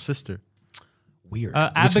Shapiro's sister. Weird.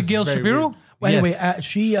 Abigail very Shapiro. weird. Well, anyway, Yes.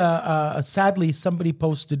 she sadly somebody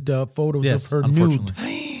posted photos Yes, of her nude,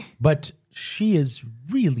 unfortunately. but she is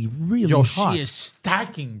really, really Yo, hot. she is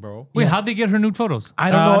stacking, bro. Wait, how'd they get her nude photos? I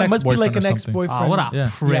don't know. an It must be like an ex-boyfriend or something. ex-boyfriend. what a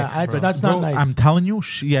Yeah. prick. Yeah, that's Bro, not nice. I'm telling you,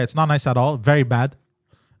 it's not nice at all. Very bad.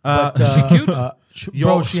 but, Is she cute?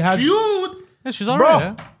 bro, she has. cute, Yeah, she's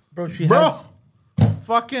alright. bro. Bro, she bro. has.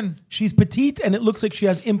 Fucking She's petite, and it looks like she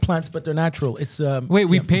has implants, but they're natural. It's Wait,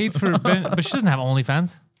 we paid for Ben, but she doesn't have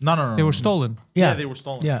OnlyFans. no. They were stolen. Yeah, they were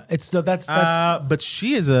stolen. Yeah, it's that's. But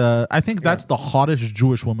she is I think that's the hottest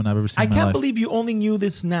Jewish woman I've ever seen I in my can't life. believe you only knew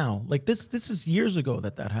this now. Like this is years ago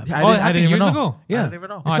that happened. I Oh, it didn't happened even years know. ago. Yeah. I didn't even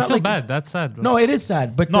know. Oh, I not feel like- bad. That's sad, bro. No, it is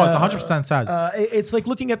sad, but No, it's 100% sad. It's like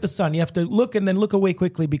looking at the sun. You have to look and then look away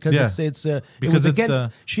quickly because Yeah. it's it Because was it's, against.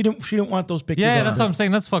 She didn't want those pictures. Yeah, on that's her. what I'm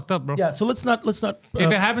saying. That's fucked up, bro. Yeah, so let's not. If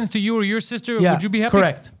it happens to you or your sister, Yeah, would you be happy?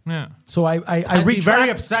 correct. Yeah. So I I'd be very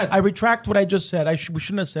upset. I retract what I just said. We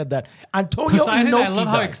shouldn't have said that. Antonio Poseidon, I love Inoki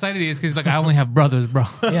how died. excited he is because he's like, I only have brothers, bro.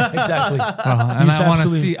 Yeah, exactly. And He's I want to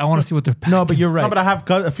absolutely- see what they're packing. No, but you're right. No, but I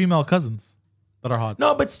have female cousins that are hot.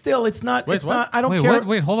 No, but still, it's not. Wait, it's what? not. I don't Wait, care.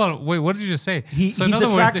 wait, hold on. Wait, what did you just say? He- so in he's other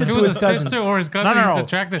words, attracted if it to was his a cousins. sister or his cousin, No. he's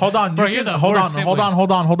attracted. Hold on. Bro, You you're can- the hold worst on, sibling.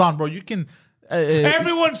 hold on, bro. You can.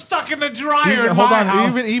 Everyone's stuck in the dryer in Hold my on.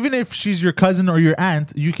 house. Even if she's your cousin or your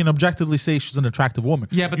aunt, you can objectively say she's an attractive woman.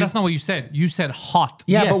 Yeah, but that's not what you said. You said hot.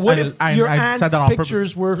 Yeah, Yes, but what I- if I- your I said aunt's that on purpose.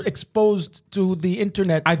 pictures were exposed to the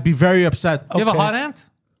internet? I'd be very upset. You have a Okay. hot aunt?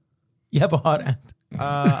 You have a hot aunt.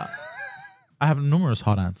 I have numerous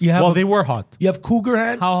hot aunts. You have well, a- they were hot. You have cougar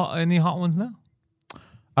aunts. How any hot ones now?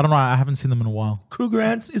 I don't know. I haven't seen them in a while. Cougar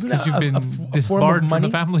aunts? Isn't that Because you've been a form of disbarred from money?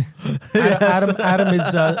 the family. Adam is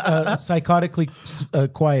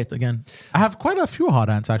psychotically quiet again. I have quite a few hot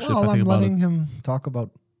aunts actually. Well, if I I'm think about letting it. him talk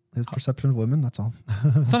about his perception of women. That's all.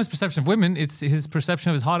 It's not his perception of women; it's his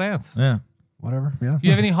perception of his hot aunts. Yeah. Whatever. Yeah.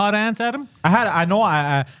 You have any hot aunts, Adam? I have. I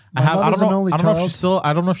have. I mother's don't an know. only I don't know if child. she's still.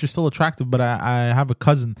 I don't know if she's still attractive, but I have a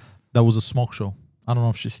cousin that was a smoke show. I don't know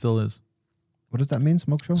if she still is. What does that mean?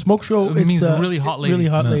 Smoke show? Smoke show It it's, means really hot lady. Really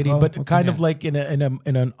hot No. lady, Oh, but okay. kind of Yeah. like in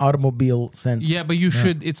an automobile sense. Yeah, but you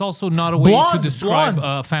should. It's also not a way to Blonde, describe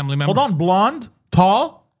blonde. a family member. Hold on, blonde,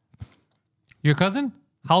 tall, Your cousin?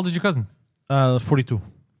 How old is your cousin? 42.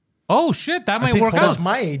 Oh shit, that might think- work hold out. That's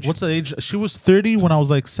my age. What's the age? She was 30 when I was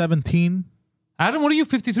like 17. Adam, what are you?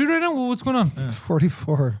 53 right now? What's going on?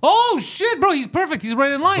 44. Oh shit, bro, he's perfect. He's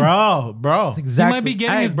right in line. Bro. He exactly? might be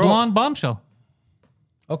getting Hey, his bro. blonde bombshell.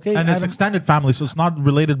 Okay, And it's Adam, extended family, so it's not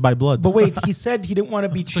related by blood. but wait, he said he didn't want to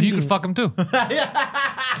be So cheating. you could fuck him too.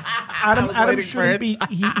 Adam waiting for shouldn't it. be.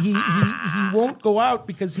 He won't go out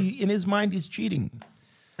because in his mind he's cheating.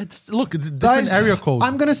 Look, it's a different Guys, area code.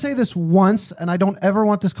 I'm going to say this once, and I don't ever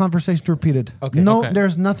want this conversation repeated. Okay. No, Okay.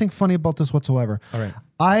 there's nothing funny about this whatsoever. All right.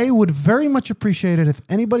 I would very much appreciate it if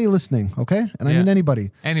anybody listening, okay? And I Yeah. mean anybody.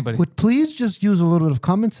 Anybody. Would please just use a little bit of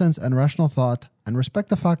common sense and rational thought and respect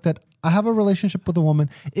the fact that I have a relationship with a woman.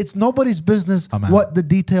 It's nobody's business man. what the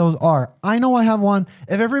details are. I know I have one.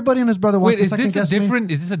 If everybody and his brother wants Wait, to is second this a guess me, different?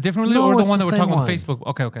 Is this a different No, or the it's one the that we're same talking about one.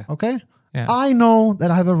 Facebook? Okay. okay? Yeah. I know that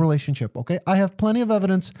I have a relationship, okay? I have plenty of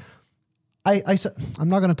evidence. I said, I'm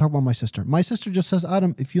not going to talk about my sister. My sister just says,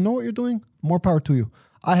 Adam, if you know what you're doing, more power to you.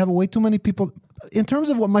 I have way too many people. In terms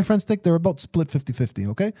of what my friends think, they're about split 50-50,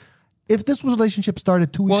 okay? If this relationship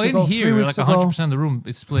started 2 weeks Well, in ago, here, 3 like weeks 100% ago, of the room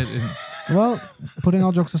is split. In, well, putting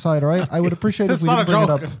all jokes aside, all right? I would appreciate if It's we not didn't a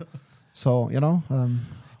bring it joke. up. So, you know,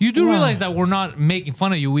 you do realize that we're not making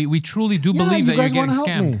fun of you. We truly do yeah, believe you that you're guys want getting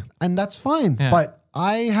to help scammed. me, and that's fine. Yeah. But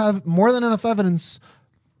I have more than enough evidence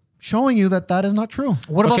showing you that that is not true.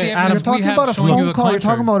 What about Okay, the Adam, evidence You're talking we have about a showing you phone the call. You're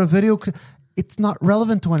talking contrary? about a video. It's not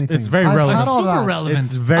relevant to anything. It's very I've relevant. had all Super that. relevant.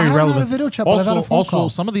 It's very I haven't had relevant. a video chat, but I've had a phone call.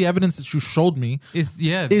 Some of the evidence that you showed me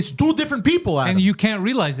Yeah, is two different people, Adam. and you can't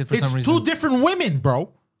realize it for it's some reason. two different women,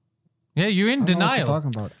 bro. Yeah, you're in I don't know what denial. you're talking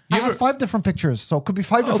about. You I have ever- 5 different pictures, so it could be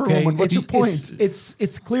 5 different Okay, women. What's your point?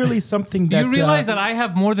 It's clearly something that You realize that I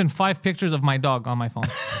have more than 5 pictures of my dog on my phone.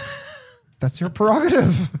 That's your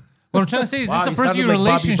prerogative. What I'm trying to say is, Wow, this you is a person sounded in a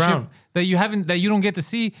like Bobby relationship Brown. that you don't get to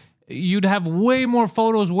see. You'd have way more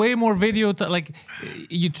photos, way more video,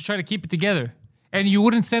 you to try to keep it together, and you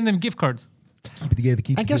wouldn't send them gift cards. keep it together.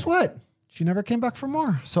 Keep And it guess together. what? She never came back for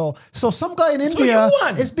more. So some guy in So India you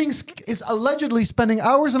won. is allegedly spending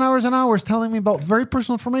hours and hours and hours telling me about very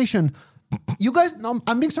personal information. You guys, no,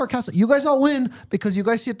 I'm being sarcastic. You guys all win because you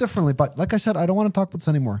guys see it differently. But like I said, I don't want to talk about this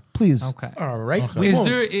anymore. Please. Okay. All right. We Is won't.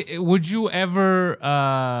 there? Would you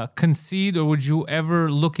ever concede, or would you ever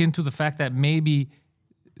look into the fact that maybe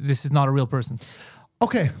this is not a real person?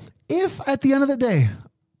 Okay. If at the end of the day,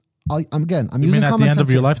 I'm You using mean at common the end sense of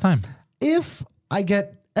your here. lifetime? If I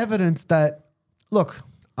get evidence that, look,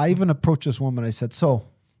 I even approached this woman. I said, so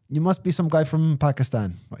you must be some guy from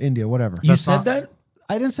Pakistan or India, whatever. You said that?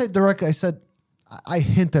 I didn't say it directly. I said, I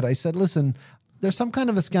hinted. I said, listen, there's some kind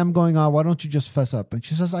of a scam going on. Why don't you just fess up? And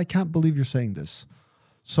she says, I can't believe you're saying this.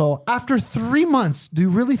 So after 3 months, do you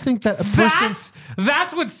really think that a person...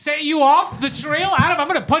 That's what set you off the trail, Adam. I'm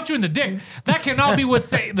gonna punch you in the dick. That cannot be what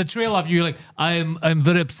set the trail off you. You're like, I'm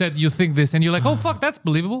very upset. You think this, and you're like, oh fuck, that's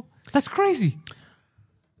believable. That's crazy.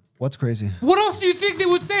 What's crazy? What else do you think they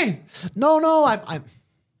would say? No. I'm.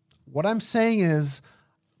 What I'm saying is,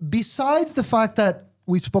 besides the fact that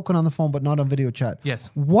we've spoken on the phone but not on video chat. Yes.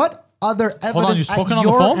 What other evidence you've spoken at on the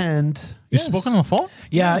your phone? end? You've Yes. spoken on the phone?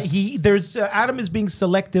 Yeah, there's Adam is being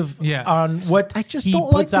selective Yeah. on what I just he don't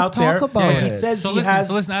like puts to out talk there. about And he it. says So he listen,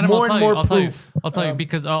 has Adam, more I'll and tell more you, I'll tell you, proof. I'll tell you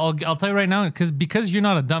because I'll tell you right now because you're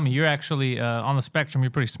not a dummy. You're actually on the spectrum.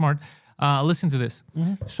 You're pretty smart. Listen to this.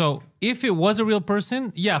 So if it was a real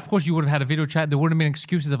person, yeah, of course you would have had a video chat. There wouldn't have been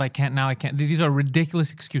excuses if I can't now. I can't. These are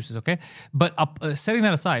ridiculous excuses. Okay, but setting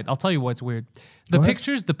that aside, I'll tell you what's weird. The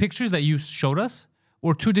pictures that you showed us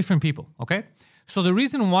were 2 different people. Okay. So the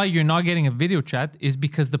reason why you're not getting a video chat is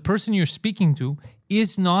because the person you're speaking to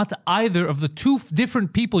is not either of the 2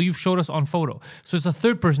 different people you've showed us on photo. So it's a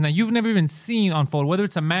third person that you've never even seen on photo. Whether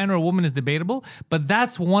it's a man or a woman is debatable, but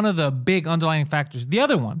that's one of the big underlying factors. The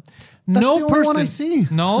other one, That's no the only person. one I see.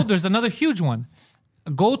 No, there's another huge one.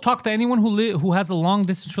 Go talk to anyone who has a long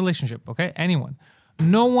distance relationship. Okay, anyone.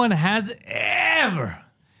 No one has ever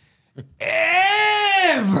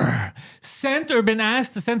sent or been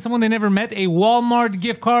asked to send someone they never met a Walmart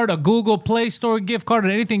gift card, a Google Play Store gift card, or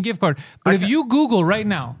anything gift card. But if you Google right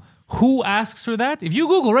now who asks for that, if you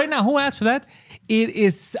Google right now who asks for that, it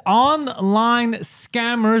is online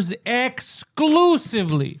scammers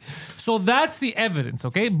exclusively. So that's the evidence,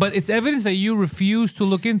 okay? But it's evidence that you refuse to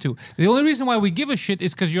look into. The only reason why we give a shit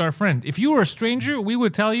is because you're our friend. If you were a stranger, we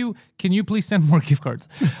would tell you, can you please send more gift cards?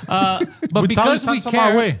 But We tell you because send we some our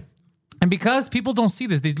care... way. And because people don't see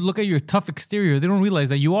this, they look at your tough exterior. They don't realize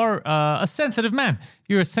that you are a sensitive man.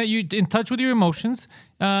 You're in touch with your emotions,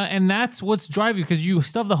 and that's what's driving you. Because you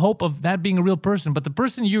still have the hope of that being a real person, but the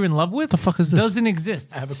person you're in love with, The fuck is this? doesn't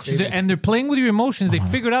exist. And they're playing with your emotions. They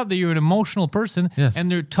figured out that you're an emotional person, Yes.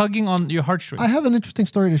 and they're tugging on your heartstrings. I have an interesting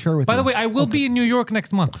story to share with you. By the way, I will be in New York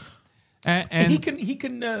next month. And he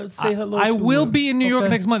can say hello. I to will be in New York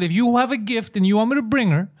Okay. next month. If you have a gift and you want me to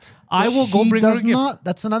bring her, I will go She bring her a does gift. not.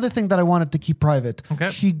 That's another thing that I wanted to keep private. Okay.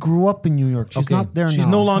 She grew up in New York. She's Okay. not there She's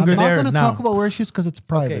now. no longer I'm not there going to now. talk about where she is because it's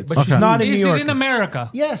private. Okay, but she's not in New Is York. it in America?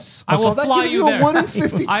 yes. I will So that fly gives you you there. a 1 in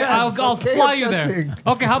 50 chance. I'll okay, fly of you there. guessing.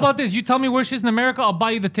 Okay, how about this? You tell me where she's in America, I'll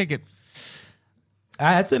buy you the ticket.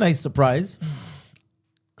 That's a nice surprise.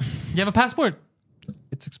 You have a passport?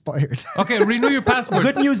 It's expired. Okay, renew your passport.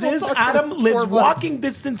 Good news is talk to Adam him lives 4 months. walking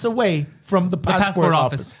distance away from the The passport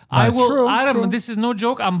office. I will, True, Adam, true. this is no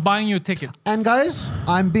joke. I'm buying you a ticket. And guys,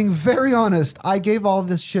 I'm being very honest. I gave all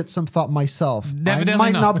this shit some thought myself. Evidently I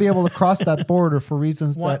might not. not be able to cross that border for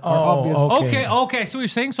reasons that are Oh, obvious. okay. Okay, I see what you're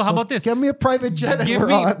saying. So, how about this? Give me a private jet and Give we're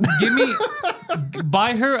me, on.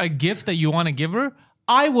 buy her a gift that you want to give her.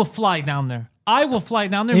 I will fly down there. I will fly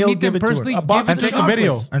down there, He'll meet them give it to her. personally, A box give And it of to take a them.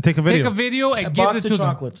 video. chocolates. And take a Take video. a video and A give it box to of them.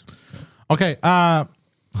 chocolates. Okay.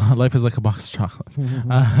 Life is like a box of chocolates.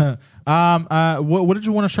 What did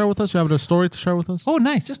you want to share with us? You have a story to share with us? Oh,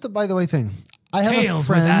 nice. Just a by the way thing. I have Tales a with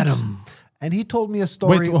friend, Adam. and he told me a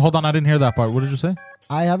story. Wait, hold on. I didn't hear that part. What did you say?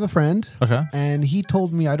 I have a friend. Okay. And he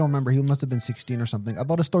told me, I don't remember, he must have been 16 or something,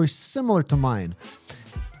 about a story similar to mine.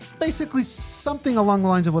 basically something along the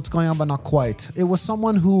lines of what's going on, but not quite. It was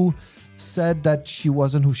someone who said that she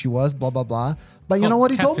wasn't who she was, blah, blah, blah. But you know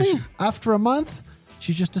what he told me? catfish. After a month,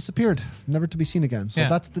 she just disappeared, never to be seen again. So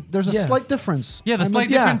Yeah. there's a slight difference. Yeah, the I mean, slight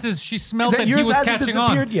difference is she smelled that he yours was hasn't catching on.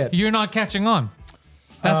 disappeared yet. You're not catching on.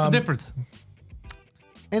 That's the difference.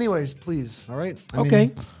 Anyways, please, all right? I Okay.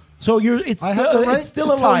 mean, So it's I still, have the right it's still to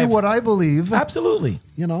tell you alive. what I believe. Absolutely.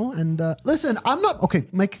 You know, and listen, I'm not okay.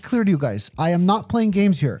 Make it clear to you guys, I am not playing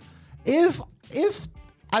games here. If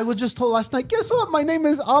I was just told last night, guess what? My name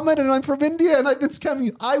is Ahmed and I'm from India and I've been scamming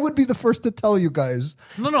you, I would be the first to tell you guys.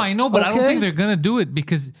 No, I know, but I don't Okay. think they're gonna do it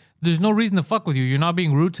because there's no reason to fuck with you. You're not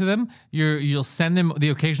being rude to them. You'll send them the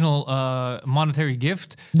occasional monetary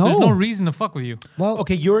gift. No. There's no reason to fuck with you. Well,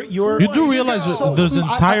 Okay, you're You do realize So, there's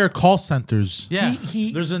I- entire call centers. Yeah,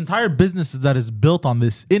 There's entire businesses that is built on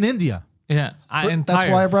this in India. yeah. that's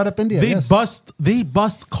why I brought up India. They yes.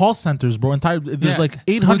 bust call centers, bro. There's Yeah. like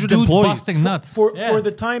 800 With dudes employees. busting nuts. for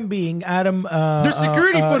the time being, Adam. There's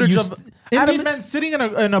security footage of Indian Adam, men sitting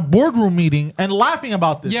in a boardroom meeting and laughing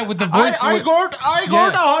about this. Yeah, with the voice. I got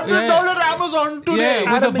 $100 Yeah. Amazon today. Yeah,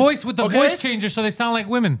 with Adam the is- voice, with the okay. voice changer, so they sound like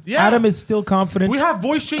women. Yeah. Adam is still confident. We have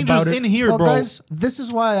voice changers about it. in here, Well, bro. guys, this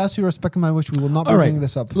is why I asked you to respect my wish. We will not be All right, bringing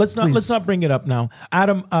this up. Let's Please. not bring it up now.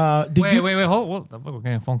 Adam, did Wait, you? hold. We're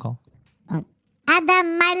getting a phone call.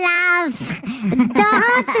 Adam, my love,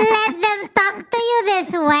 don't let them talk to you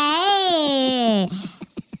this way.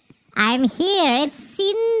 I'm here. It's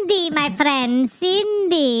Cindy, my friend.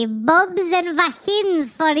 Cindy. Bobs and vagins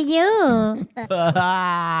for you.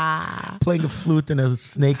 Playing a flute and a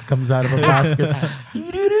snake comes out of a basket.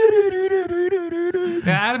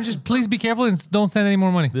 Yeah, Adam, just please be careful and don't send any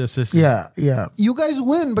more money. This is Yeah. You guys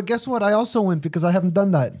win, but guess what? I also win because I haven't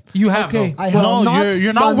done that. You have Okay. though. I have No, not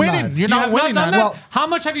you're not done winning. that. You're You not have winning, done man. that? Well- How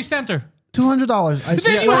much have you sent her? $200.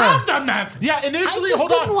 Then you have done that. Yeah, initially, I just hold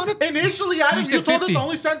didn't on. wanna- Initially, Adam, You you said told 50. us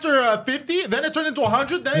only sent her 50, then it turned into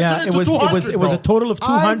 100, then it Yeah, turned it into was 200. it was a total of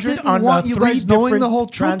 200 I didn't on want you three guys knowing different the whole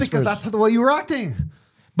truth transfers. because that's the way you were acting.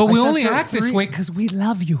 But we I sent only her act this 3 way because we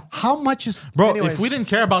love you. How much is Bro, Anyways. if we didn't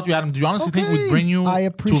care about you, Adam, do you honestly think Okay, we'd bring you I to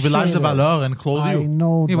appreciate Village de it. Valeur and clothe I you?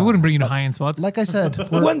 know Yeah, that. we wouldn't bring you to high-end spots. Like I said,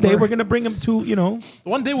 One day we're gonna bring him to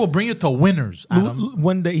One day we'll bring you to winners, Adam.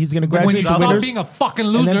 one day he's gonna when graduate you to stop winners, being a fucking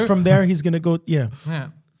and loser. then from there he's gonna go. Yeah. yeah.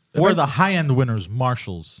 We're the high-end winners,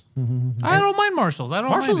 Marshalls. I don't mind Marshalls. I don't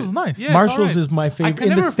Marshalls mind is it. nice. Yeah, it's Marshalls all right. is my favorite. I can In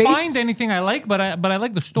the never States- find anything I like, but I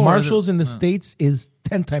like the store. Marshalls in the States is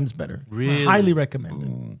 10 times better. Really? Highly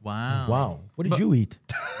recommended. Wow. Wow. What did you eat?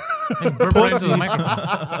 Hey, burp right into the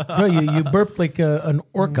microphone. Bro, you burped like an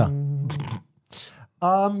orca.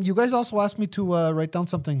 you guys also asked me to write down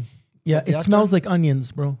something. Yeah, the it actor? smells like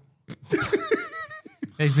onions, bro.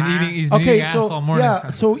 He's been eating. He's been Okay, eating ass all morning. yeah,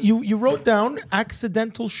 so you wrote down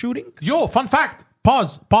accidental shooting. Yo, fun fact.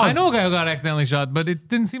 Pause. I know a guy who got accidentally shot, but it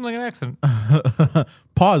didn't seem like an accident.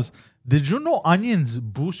 Pause. Did you know onions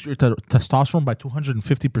boost your testosterone by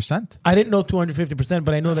 250%? I didn't know 250%,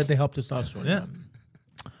 but I know that they help testosterone. Yeah.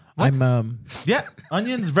 I'm Yeah,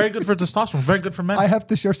 onions very good for testosterone, very good for men. I have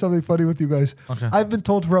to share something funny with you guys. Okay. I've been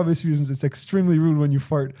told for obvious reasons it's extremely rude when you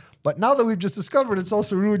fart, but now that we've just discovered it's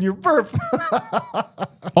also rude when you burp.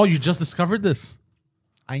 Oh, you just discovered this?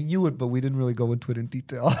 I knew it, but we didn't really go into it in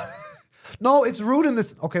detail. No, it's rude in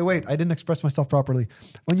this. Okay, wait, I didn't express myself properly.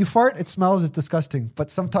 When you fart, it smells, it's disgusting. But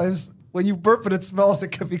sometimes when you burp and it smells, it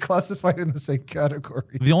can be classified in the same category.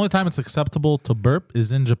 The only time it's acceptable to burp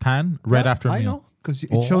is in Japan right after a I meal. know, because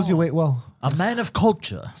it shows you weight well. A man of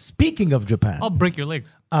culture. Speaking of Japan, I'll break your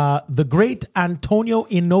legs. the great Antonio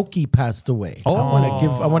Inoki passed away. I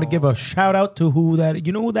want to give a shout out to who that.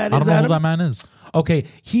 You know who that I is? don't know who Adam? that man is. Okay,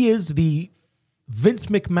 he is the Vince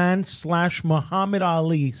McMahon / Muhammad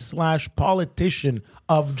Ali / politician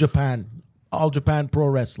of Japan, All Japan Pro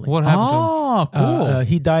Wrestling. What happened to him? Oh, cool.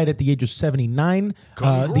 He died at the age of 79.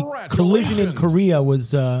 The collision in Korea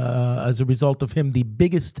was, as a result of him, the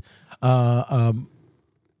biggest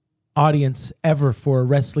audience ever for a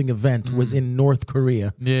wrestling event was in North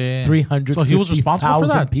Korea. Yeah. 350,000 So he was responsible for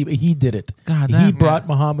that? people. He did it. God he damn, brought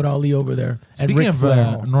Muhammad Ali over there. and Speaking Ric of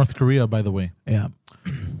Flair. North Korea, by the way, Yeah.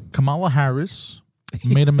 Kamala Harris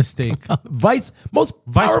made a mistake. Most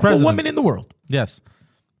Vice powerful president. woman in the world. Yes.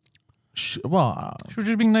 She She was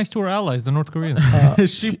just being nice to her allies, the North Koreans,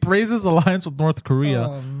 she praises alliance with North Korea,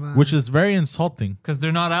 which is very insulting. because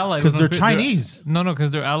they're not allied. 'Cause with they're North Korea. Chinese. No,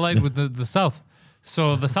 because they're allied with the South.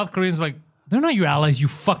 So the South Koreans are like, they're not your allies, you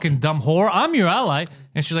fucking dumb whore. I'm your ally.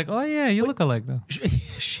 And she's like, oh yeah, you look alike though.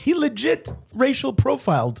 She legit racial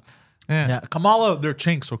profiled. Yeah. Yeah, Kamala, they're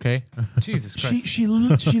chinks, okay? Jesus Christ. She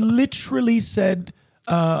literally said,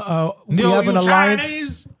 "We No, have an you alliance.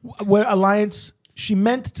 Chinese. What alliance she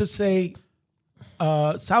meant to say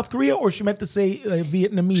South Korea, or she meant to say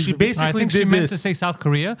Vietnamese. She I basically think she did meant this. to say South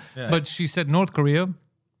Korea, but she said North Korea.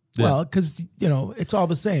 Well, because it's all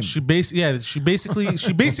the same. She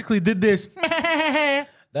basically did this.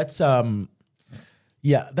 That's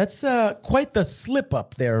that's quite the slip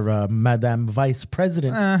up there, Madame Vice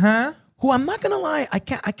President. Who I'm not gonna lie,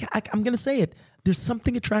 I'm gonna say it. There's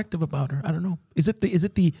something attractive about her. I don't know. Is it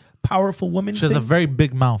the powerful woman? She has a thing? very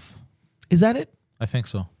big mouth. Is that it? I think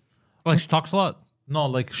so. Like she talks a lot. No,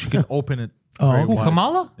 like she can open it. Oh, very Who, wide.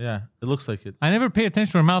 Kamala? Yeah, it looks like it. I never pay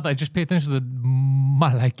attention to her mouth. I just pay attention to the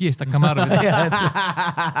malakias that come out of it.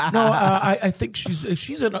 I think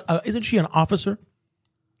she's an isn't she an officer?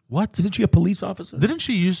 What? Isn't she a police officer? Didn't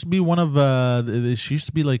she used to be one of? She used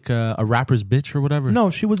to be like a rapper's bitch or whatever. No,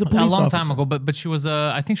 she was a A police long officer. time ago, but she was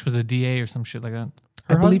I think she was a DA or some shit like that.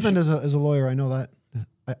 Her believe husband is a lawyer. I know that.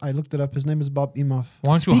 I looked it up. His name is Bob Imhoff.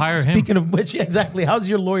 Why don't you hire him? Speaking of which, exactly. How's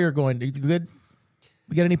your lawyer going? You good?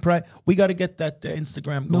 We got any pride? We got to get that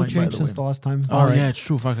Instagram going. No by change the since way. the last time. Oh yeah, it's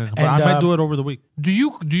true. Fuck, I And, might do it over the week. Do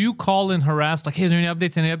you call and harass like, hey, is there any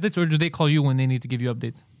updates, or do they call you when they need to give you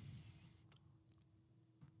updates?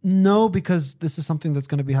 No, because this is something that's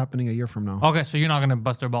going to be happening a year from now. Okay, so you're not gonna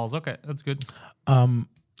bust their balls. Okay, that's good.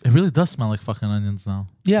 It really does smell like fucking onions now.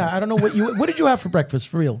 Yeah, I don't know what did you have for breakfast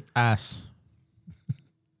for real? Ass.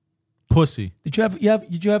 Pussy. Did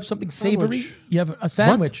you have something savory? Sandwich. You have a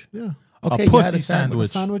sandwich? Yeah. Okay, A you had pussy A sandwich.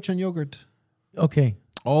 sandwich and yogurt. Okay,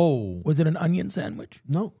 Oh, was it an onion sandwich?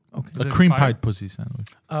 No. Okay. a it cream expired? pie pussy sandwich.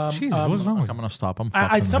 Jesus, what's wrong with I'm you? gonna stop. I'm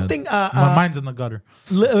fucked. I in the something head. My mind's in the gutter.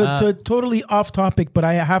 totally off topic, but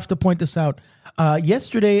I have to point this out.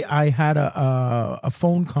 Yesterday, I had a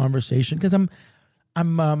phone conversation because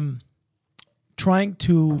I'm trying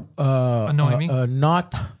to Annoy me?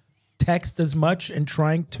 not text as much and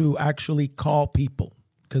trying to actually call people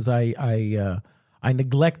because I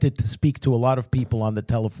neglected to speak to a lot of people on the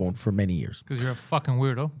telephone for many years. Because you're a fucking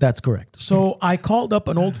weirdo. That's correct. So I called up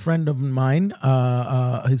an old friend of mine.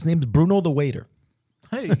 His name's Bruno the waiter.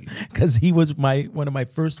 Hey, Because he was one of my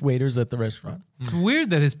first waiters at the restaurant. It's weird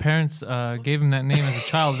that his parents gave him that name as a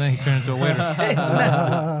child, and then he turned into a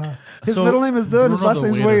waiter. His So- middle name is Dylan. His Bruno last the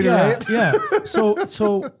name's waiter. Waiter, right? Yeah.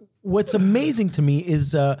 So what's amazing to me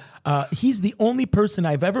is he's the only person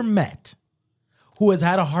I've ever met who has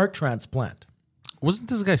had a heart transplant. wasn't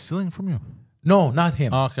this guy stealing from you? No, not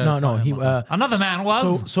him. Okay, no, it's no. not He him. Another man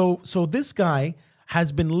was. so this guy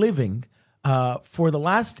has been living for the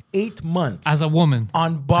last 8 months as a woman.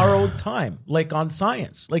 on borrowed time, like on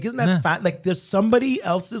science. Like, isn't that fat? Like, there's somebody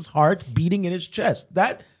else's heart beating in his chest.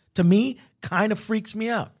 That, to me, kind of freaks me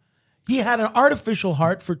out. He had an artificial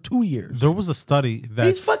heart for 2 years. There was a study that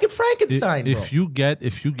He's fucking Frankenstein, bro. if you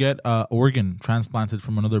get organ transplanted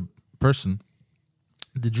from another person,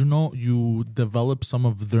 did you know you develop some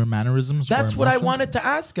of their mannerisms? or That's what I emotions? wanted to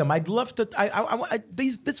ask him. I'd love to.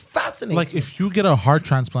 This fascinates Like, me. if you get a heart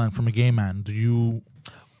transplant from a gay man, do you?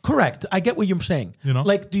 Correct. I get what you're saying. You know?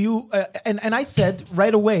 like, do you? And I said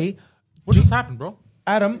right away, What just happened, bro?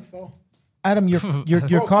 Adam, you're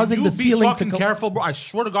Bro, causing can the you be ceiling to fucking careful, bro. I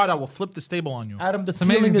swear to God, I will flip this table on you. Adam, the It's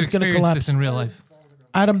amazing ceiling to is going to experience collapse. this in real life.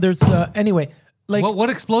 Adam, there's anyway, like What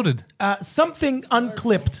exploded? something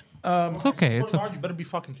unclipped. It's okay. It's okay. You better be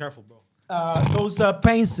fucking careful, bro. Those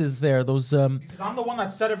pinces there. Those. Because I'm the one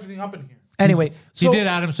that set everything up in here. Anyway, He so did,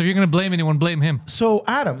 Adam. So if you're gonna blame anyone, blame him. so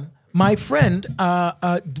Adam, my friend,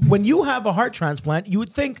 when you have a heart transplant, you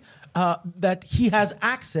would think that he has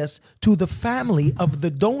access to the family of the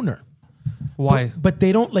donor. Why? But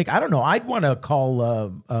they don't, like, I don't know. I'd want to call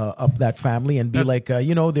up that family and be like, they're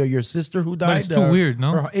your sister who died. it's too weird,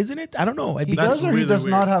 no? or- isn't it? I don't know. He That's does or he really does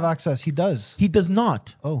weird. not have access? He does. He does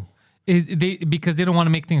not. Oh. Because they don't want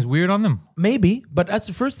to make things weird on them. Maybe, but that's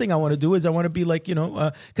the first thing I want to do is I want to be like,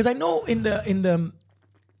 because I know in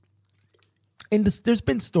there's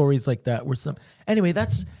been stories like that where anyway,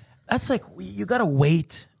 that's like, you got to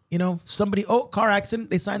wait. Somebody, car accident,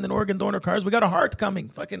 they signed an organ donor cards. We got a heart coming,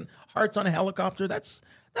 fucking hearts on a helicopter. That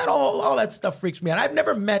all that stuff freaks me out. I've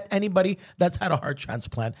never met anybody that's had a heart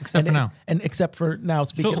transplant. Except for now. And except for now,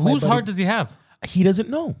 speaking So of my whose buddy, heart does he have? he doesn't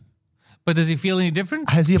know. But does he feel any different?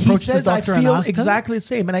 Has he He approached says, the doctor I and feel asked him? exactly the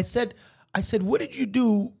same. And I said, what did you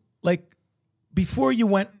do, like, before you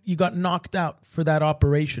got knocked out for that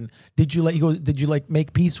operation? Did you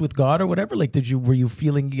make peace with God or whatever? Like, were you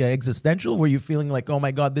feeling existential? Were you feeling like, oh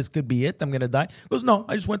my God, this could be it? I'm going to die? He goes, no,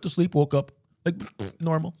 I just went to sleep, woke up. Like,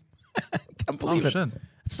 normal. I can't believe it. shit.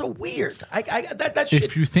 It's so weird. That shit.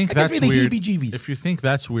 If you think that gives that's me the weird, heebie-jeebies. if you think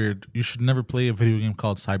that's weird, you should never play a video game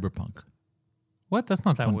called Cyberpunk. What? That's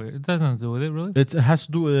not that weird. It doesn't do with it, really. It has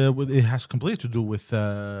to do with it has completely to do with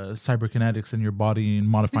cyberkinetics in your body and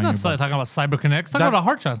He's modifying not your body. talking about cyberkinetics. Talking That- about a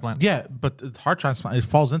heart transplant. Yeah, but heart transplant it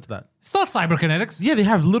falls into that. It's not cyberkinetics. Yeah, they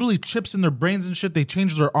have literally chips in their brains and shit. They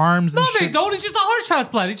change their arms. No, and they shit. don't. It's just a heart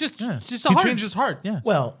transplant. It's just a He heart. changed his heart. Yeah.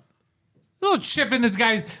 Well, No chip in this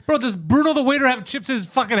guy's. Bro, does Bruno the waiter have chips in his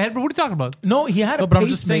fucking head? Bro, what are you talking about? no, he had a No, but I'm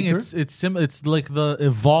just saying pacemaker. it's like the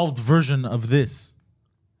evolved version of this.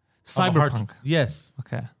 Of a heart- Cyberpunk. Yes.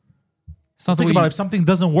 Okay. It's not the Think way about you, it, if something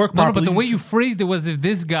doesn't work No, properly. but the way you phrased it was if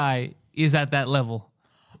this guy is at that level.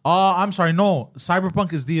 I'm sorry. No,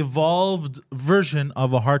 cyberpunk is the evolved version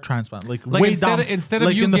of a heart transplant. Like way instead down. instead of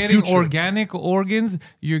like you in the getting future. organic organs,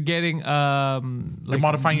 you're getting like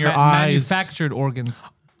modifying your eyes. manufactured organs.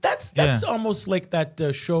 That's Yeah. almost like that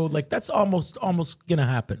show. Like that's almost gonna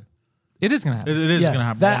happen. It is gonna happen. It is Yeah, gonna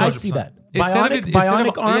happen. that- I 100%. see that. Instead of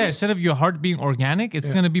Bionic arms. Yeah, instead of your heart being organic, it's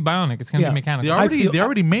gonna be bionic. It's gonna Yeah. be mechanical. They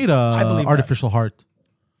already made a believe that. artificial heart.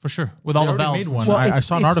 for sure. With all the already valves. made and one. shit. I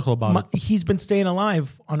saw an article about it. He's been staying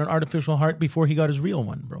alive on an artificial heart before he got his real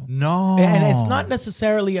one, bro. No. And it's not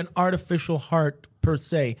necessarily an artificial heart per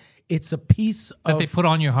se. It's a piece That of they put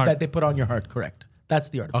on your heart. That they put on your heart. Correct. That's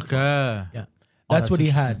the artificial. Okay. Yeah. Oh, That's what he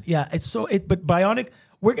had. interesting. Yeah. It's so but bionic,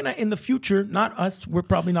 we're gonna in the future, not us, we're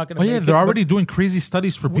probably not gonna Oh yeah, make they're it, but already doing crazy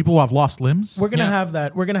studies for people who have lost limbs. we're gonna Yeah. have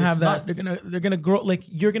that. We're gonna have that. nuts. They're gonna grow like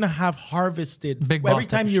you're gonna have harvested Big every boss type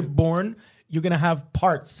time of you're shit. born, you're gonna have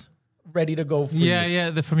parts ready to go for yeah, you.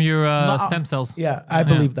 yeah, from your stem cells. Yeah, I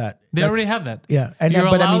believe that. They That's- already have that. Yeah, and you're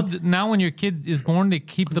then- but I mean- allowed now when your kid is born, they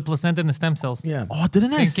keep the placenta and the stem cells. Yeah. Oh,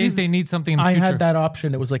 didn't I In see? case they need something in the I future. had that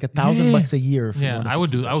option. It was like $1,000 a year. If you Yeah, wanted I to would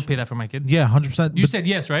keep do. that I would shit. pay that for my kid. Yeah, 100%. You said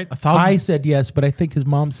yes, right? 1,000. I said yes, but I think his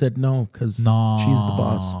mom said no because she's the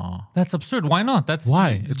boss. That's absurd. Why not? That's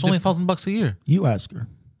Why? It's only diff- $1,000 a year. You ask her.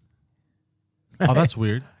 Oh, that's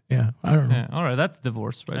weird. Yeah, I don't know. Yeah, all right, that's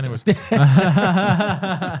divorce, right? Anyways,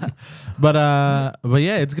 but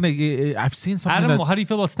yeah, it's gonna. I've seen something Adam, that how do you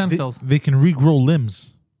feel about stem cells? they can regrow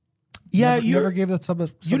limbs. Yeah, you never gave that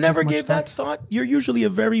subject. you never much gave that thought? thought. You're usually a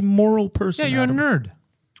very moral person. Yeah, you're Adam. a nerd.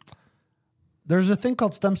 There's a thing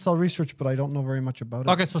called stem cell research, but I don't know very much about it.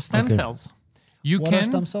 Okay, so stem cells. You What can. are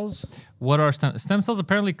stem cells? What are stem cells?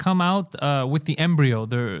 Apparently, come out with the embryo.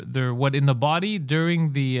 They're what in the body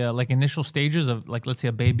during the like initial stages of like let's say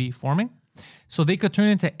a baby forming. So they could turn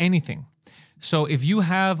into anything. So if you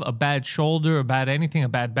have a bad shoulder, a bad anything, a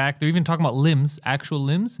bad back, they're even talking about limbs, actual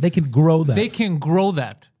limbs. They can grow that They can grow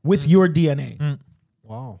that. with your DNA.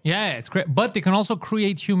 Wow. Yeah, it's great. But they can also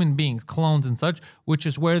create human beings, clones and such, which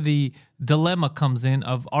is where the dilemma comes in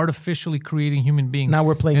of artificially creating human beings. Now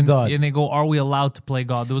we're playing and, God. And they go, are we allowed to play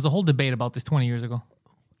God? There was a whole debate about this 20 years ago.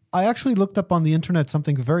 I actually looked up on the internet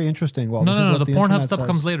something very interesting. Well, No, this no, is no, what the Pornhub internet stuff says.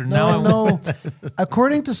 comes later. No, Now- no.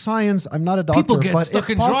 According to science, I'm not a doctor. People get but stuck it's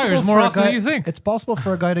in possible dryers for more a often guy- than you think. It's possible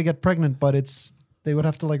for a guy to get pregnant, but they would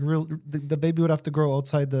have to like the baby would have to grow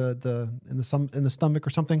outside in the stomach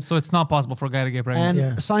or something. So it's not possible for a guy to get pregnant.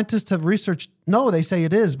 And scientists have researched. No, they say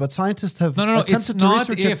it is, but scientists have No, it's attempted to not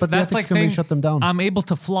research if. it, but the That's ethics like committee saying shut them down. I'm able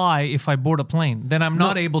to fly if I board a plane. Then I'm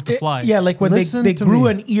not able to fly. Yeah, like when Listen they to grew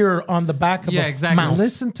me. an ear on the back of Yeah, a exactly. mouse.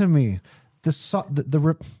 Listen to me.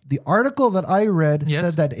 The article that I read Yes.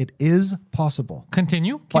 said that it is possible.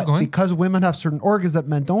 Continue. Keep But going. because women have certain organs that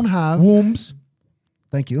men don't have. Wombs.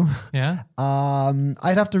 Thank you. Yeah.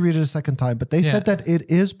 I'd have to read it a second time, but they Yeah. said that it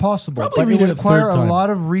is possible. Probably but read it would it a require third a time. lot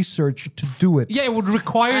of research to do it. Yeah, it would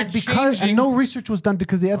require And because changing. and no research was done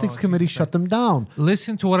because the ethics committee shut them down.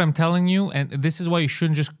 Listen to what I'm telling you, and this is why you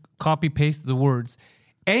shouldn't just copy paste the words.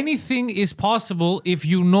 Anything is possible if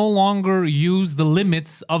you no longer use the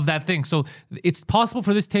limits of that thing. So it's possible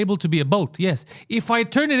for this table to be a boat. Yes. If I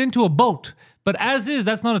turn it into a boat, but as is,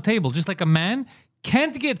 that's not a table. Just like a man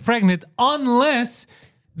can't get pregnant unless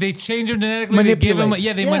they change him genetically. They give him,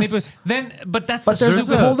 Manipulate. they Yes. manipulate. Then, but that's But there's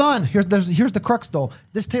stupid. hold on. Here's the crux though.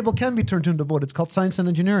 This table can be turned into a boat. It's called science and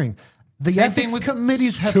engineering. The Same thing ethics with-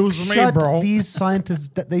 committees have Excuse me, shut bro. these scientists.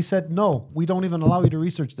 That they said no, we don't even allow you to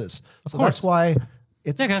research this. So that's why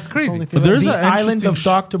it's Yeah, that's crazy. it's only But there's The an island interesting of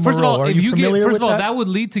Dr. Moreau. First of all, Are if you you get, familiar first with of all, that? that would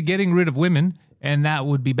lead to getting rid of women, and that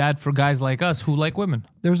would be bad for guys like us who like women.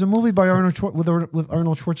 There's a movie by Arnold with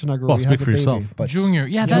Arnold Schwarzenegger. Well, where he speak has a for baby, yourself. but Junior,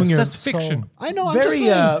 yeah, Junior. that's So, fiction. I know. I'm Very,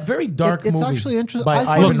 just saying. very dark It's movie actually interesting. by I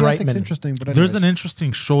find Ivan the ethics Reitman. interesting, but There's an anyways.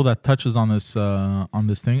 interesting show that touches on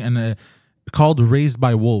this thing, and called "Raised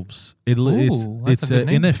by Wolves." It's that's a good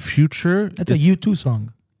in name. a future. That's a U2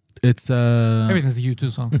 song. It's Everything's a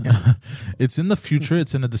U2 song. it's in the future.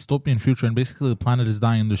 It's in a dystopian future, and basically the planet is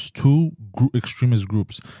dying. There's two extremist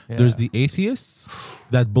groups. There's the atheists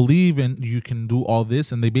that believe in you can do all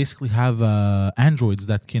this, and they basically have androids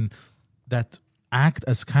that act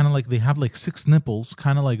as kind of like they have like 6 nipples,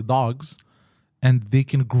 kind of like dogs, and they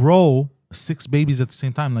can grow 6 babies at the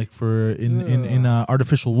same time, like for in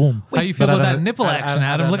artificial womb. How you feel about that nipple action,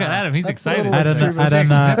 Adam? Look at Adam; he's excited. At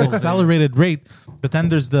an accelerated rate. But then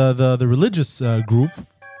there's the religious group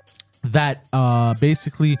that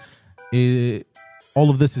basically all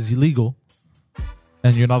of this is illegal,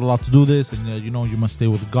 and you're not allowed to do this, and you must stay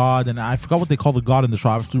with God. And I forgot what they call the God in the show.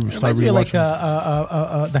 I have to start rewatching.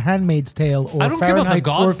 Like The Handmaid's Tale or I don't care about the Fahrenheit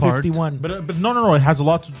God part. 451. But no, it has a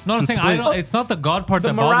lot to. No, I'm to saying play. it's not the God part The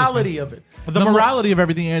that bothers me. morality of it. The morality of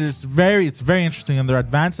everything is very interesting, and they're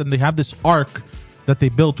advanced, and they have this arc that they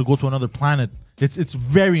built to go to another planet. It's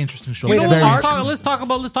very interesting show. You know what? Very Let's talk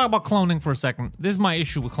about cloning for a second. This is my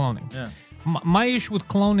issue with cloning. Yeah. My issue with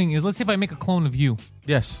cloning is, let's say if I make a clone of you,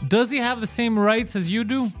 Yes, does he have the same rights as you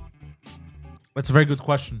do? that's a very good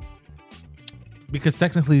question. Because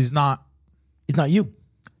technically, he's not It's not you.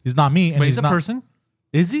 He's not me. And But he's a not, person.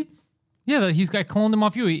 Is he? Yeah, I cloned him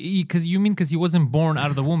off you. Because he wasn't born out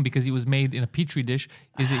of the womb because he was made in a petri dish.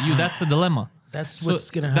 Is it you? That's the dilemma. That's what's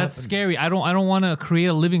gonna happen. That's scary. I don't want to create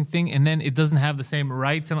a living thing and then it doesn't have the same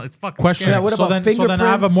rights and it's fucking Question. scary. Yeah, what about so then I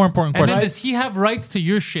have a more important And question. then does he have rights to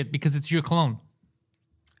your shit because it's your clone?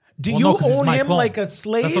 Do Well, you no, 'cause he's own my him clone. like a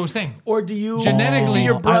slave? That's what we're saying. Or do you Genetically, is he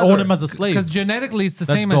your I brother? own him as a slave. Because genetically it's the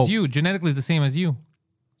That's same dope. as you. Genetically it's the same as you.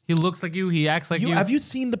 He looks like you. He acts like you. Have you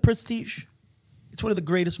seen The Prestige? It's one of the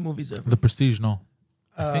greatest movies ever. The Prestige, no.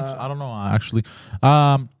 I don't know, actually.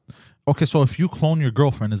 Okay, so if you clone your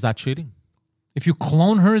girlfriend, is that cheating? If you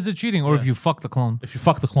clone her, is it cheating? Or if you fuck the clone? If you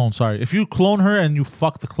fuck the clone, sorry. If you clone her and you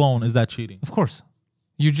fuck the clone, is that cheating? Of course.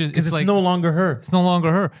 You just Because it's like no longer her. it's no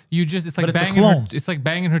longer her. You just it's like But it's a banging her. clone. It's like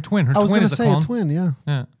banging her twin. Her I was twin going is to a say clone. a twin, yeah.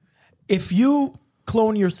 Yeah. If you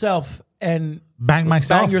clone yourself and Bang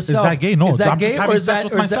myself? bang yourself, Is that gay? No, is that I'm gay just or having is sex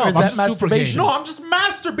that, with or is that, myself. or is I'm that super gay. masturbation? No, I'm just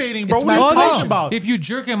masturbating, bro. It's What are you masturbation. talking about? If you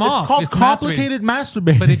jerk him It's off, called it's complicated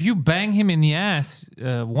masturbating. But if you bang him in the ass,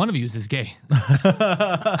 one of you is gay.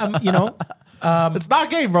 You know, it's not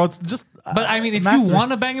gay, bro. It's just. But I mean, if you masturbate.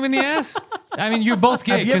 want to bang him in the ass, I mean, you're both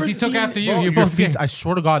gay Have you because ever he took seen- after you. Bro, You're Your both gay. feet, I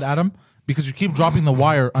swear to God, Adam, because you keep dropping the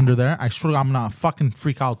wire under there. I swear to God, I'm gonna fucking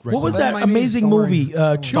freak out right what was now. Bend that my knees, amazing don't worry.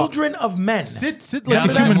 movie? Children of Men. Sit like Yeah, a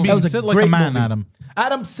that human movie being. was a Sit like great a man, movie. Adam.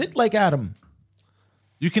 Adam, sit like Adam.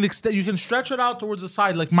 You can you can stretch it out towards the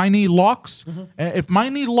side, like my knee locks. If my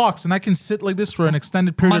knee locks and I can sit like this for an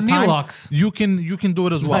extended period My of knee time, locks. you can do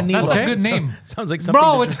it as well. knee That's locks. a good name. Sounds like something.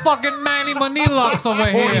 Bro, that it's fucking Manny Manilox over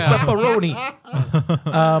Holy here. pepperoni.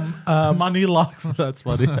 My knee locks. That's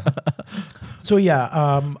funny. So yeah.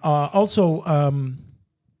 Also,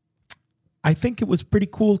 I think it was pretty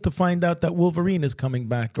cool to find out that Wolverine is coming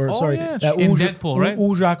back. Or sorry, yeah, that In Hugh Deadpool, right?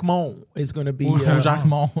 Hugh Jackman is going to be. Jacques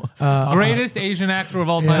Mont. Greatest Asian actor of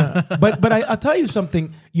all time. but I'll tell you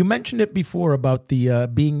something. You mentioned it before about the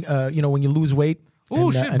being, when you lose weight. Oh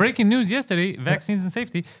and, shit! and- Breaking news yesterday: vaccines and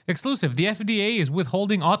safety exclusive. The FDA is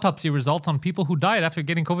withholding autopsy results on people who died after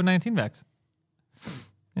getting COVID-19 vax.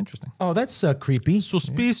 Interesting. Oh, that's creepy.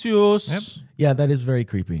 Suspicious. Yep. Yeah, that is very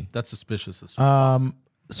creepy. That's suspicious. As well.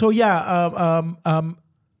 So yeah,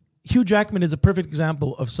 Hugh Jackman is a perfect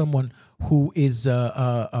example of someone who is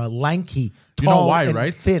lanky, tall, You know why, and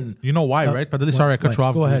right? thin. You know why, right? But sorry, I cut you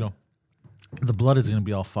off. Go ahead. Guido. The blood is gonna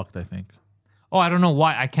be all fucked, I think. Oh, I don't know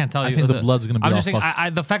why. I can't tell you. I think the blood's gonna be I'm all just saying.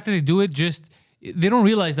 fucked. The fact that they do it, they don't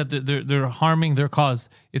realize that they're harming their cause.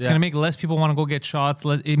 It's Yeah. gonna make less people want to go get shots.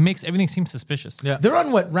 It makes everything seem suspicious. Yeah. They're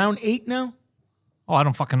on what, round 8 now? Oh, I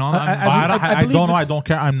don't fucking know. I believe don't know. I it's- don't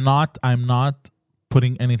care. I'm not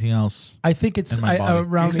putting anything else. I think it's In my body.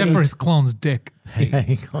 around Except 8. for his clone's dick.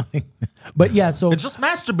 But yeah, so It's just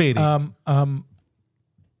masturbating.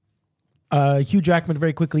 Hugh Jackman,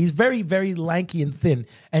 very quickly, he's very, very lanky and thin.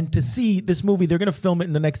 And to see this movie, they're going to film it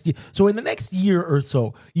in the next year. So in the next year or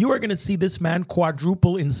so, you are going to see this man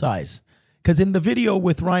quadruple in size. Because in the video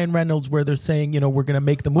with Ryan Reynolds where they're saying, we're going to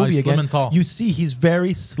make the movie he's again, slim and tall. you see he's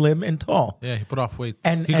very slim and tall. Yeah, he put off weight.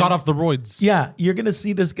 And- he and- got off the roids. Yeah, you're going to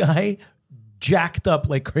see this guy jacked up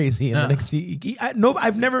like crazy in the next.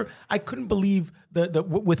 I couldn't believe the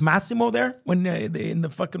with Massimo there when in the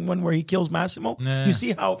fucking one where he kills Massimo. Yeah. You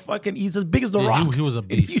see how fucking he's as big as the Yeah, Rock. he was a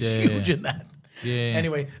beast. He's Yeah, huge yeah. in that. Yeah.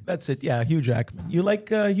 Anyway, that's it. Yeah, Hugh Jackman. You like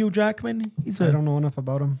Hugh Jackman? I don't know enough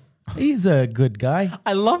about him. He's a good guy.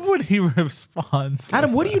 I love when he responds.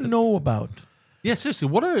 Adam, what do you know about? Yeah, seriously.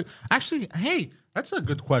 Hey, that's a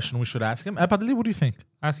good question we should ask him. Padli, what do you think?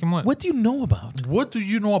 Ask him what. What do you know about? What do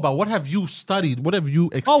you know about? What have you studied? What have you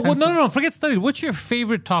Oh, extensive? well, no. Forget study. What's your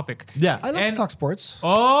favorite topic? Yeah. I like And- to talk sports.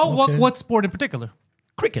 Oh, Okay. what sport in particular?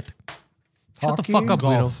 Cricket. Shut the Hockey, fuck up,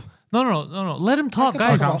 Guido. golf. No. Let him talk,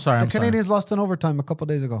 guys. I'm sorry, The I'm sorry. Canadians lost in overtime a couple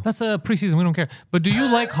days ago. That's a preseason. We don't care. But do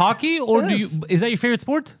you like hockey or Yes. is that your favorite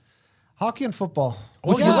sport? Hockey and football.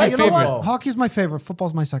 What's Yeah, your you know favorite? what? Hockey's my favorite.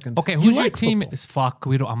 Football's my second. Okay, who's You your like team? football. Is fuck.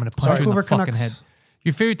 I'm gonna punch you in the Vancouver fucking Canucks. head.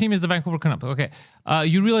 Your favorite team is the Vancouver Canucks. Okay.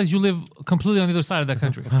 You realize you live completely on the other side of that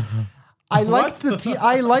country. I liked the team.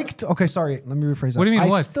 I liked. Okay, sorry. Let me rephrase that. What do you mean? I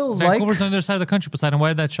what? still Vancouver's like. on the other side of the country, Poseidon. Why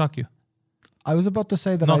did that shock you? I was about to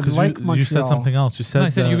say that No, I because like Montreal. you said something else. You said. No, I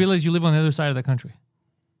said you realize you live on the other side of the country.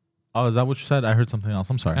 Oh, is that what you said? I heard something else.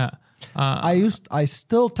 I'm sorry. Yeah. I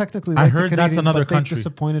still technically I like heard the that's Canadiens, another but they country.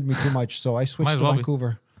 disappointed me too much, so I Might switched as to well be.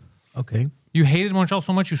 Vancouver. Okay. You hated Montreal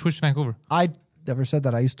so much you switched to Vancouver. I never said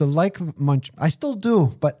that. I used to like Montreal. I still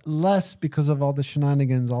do, but less because of all the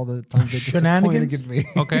shenanigans, all the times they Shenanigans? disappointed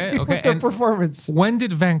me. Okay, okay. With their And performance. when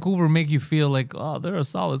did Vancouver make you feel like, oh, they're a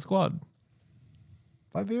solid squad?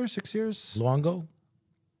 5 years, 6 years. Longo.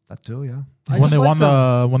 That too, yeah. When they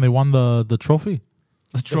won the trophy.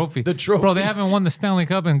 The trophy. The trophy. Bro, they haven't won the Stanley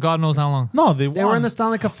Cup in God knows how long. No, they They were in the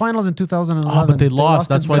Stanley Cup Finals in 2011. Oh, but they lost.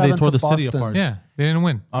 That's in why they 7 tore to the city Boston. apart. Yeah, they didn't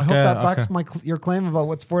win. I hope that backs your claim about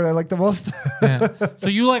what sport I like the most. Yeah. So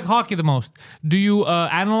you like hockey the most. Do you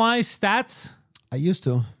analyze stats? I used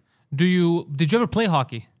to. Did you ever play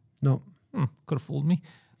hockey? No. Could have fooled me.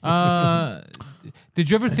 Did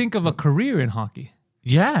you ever think of a career in hockey?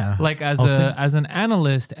 Yeah. Like as I'll say- as an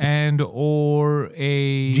analyst and or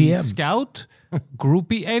a GM. scout,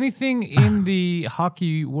 groupie, anything in the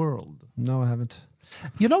hockey world? No, I haven't.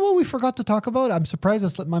 You know what we forgot to talk about? I'm surprised it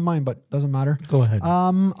slipped my mind, but doesn't matter. Go ahead.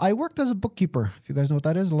 I worked as a bookkeeper. If you guys know what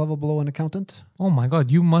that is, a level below an accountant. Oh my God,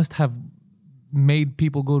 you must have made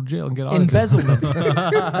people go to jail and get out. Embezzlement.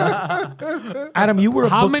 Adam, you were a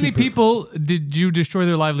How many bookkeeper. people did you destroy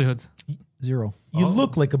their livelihoods? 0. You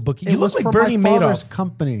look like a bookkeeper. It You was look like for Bernie my father's Madoff.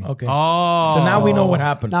 company. Okay. Oh, So now we know what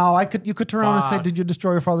happened. Now you could turn around and say, "Did you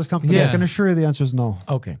destroy your father's company?" Yes. I can assure you the answer is no.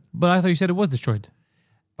 Okay. but I thought you said it was destroyed.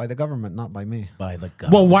 By the government, not by me. By the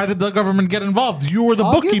government. Well, why did the government get involved? You were the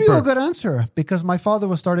I'll give you a bookkeeper. good answer because my father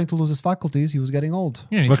was starting to lose his faculties. He was getting old.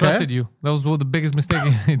 Yeah, he Okay. trusted you. That was the biggest mistake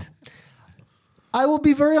he made. I will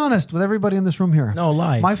be very honest with everybody in this room here. No,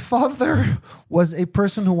 lie. My father was a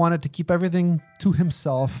person who wanted to keep everything to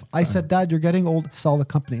himself. I said, "Dad, you're getting old. Sell the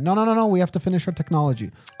company." No. We have to finish our technology.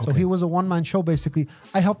 So he was a one-man show, basically.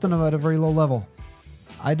 I helped him at a very low level.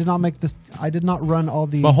 I did not make this. I did not run all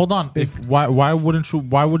the. But hold on. big- Why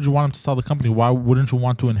would you want him to sell the company? Why wouldn't you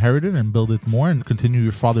want to inherit it and build it more and continue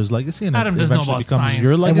your father's legacy and Adam it doesn't know eventually about becomes science.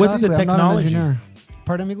 your And legacy? what's the I'm not an technology? engineer.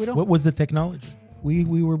 Pardon me, Guido? What was the technology? We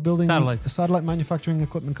were building Satellites. a satellite manufacturing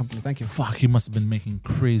equipment company. Thank you. Fuck, he must have been making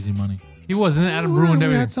crazy money. He wasn't. Adam we ruined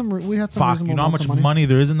had everything. we had some Fuck, reasonable you know how amounts much of money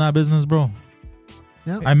there is in that business, bro?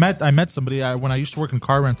 Yeah. I met somebody when I used to work in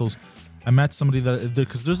car rentals. I met somebody that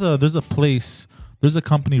because there's a place, there's a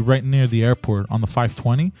company right near the airport on the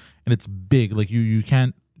 520, and it's big. Like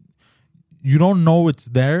you don't know it's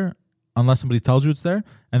there unless somebody tells you it's there,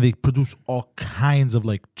 and they produce all kinds of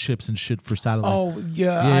like chips and shit for satellite. Oh,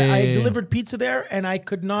 yeah. Yeah. I delivered pizza there, and I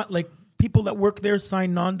could not, like, people that work there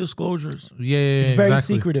sign non-disclosures. Yeah, It's very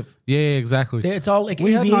exactly. secretive. Yeah, exactly. It's all like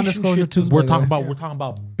We had aviation non-disclosure shit too. We're by the talking way.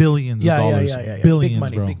 about billions Yeah, of yeah, dollars. yeah. Billions, Big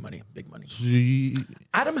money, bro. big money, big money. You-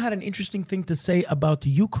 Adam had an interesting thing to say about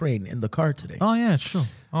Ukraine in the car today. oh yeah, it's true.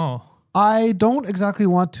 Oh, I don't exactly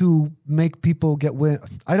want to make people get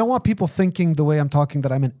I don't want people thinking the way I'm talking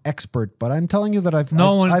that I'm an expert, but I'm telling you that I've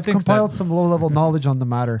one I've thinks compiled that. some low-level knowledge on the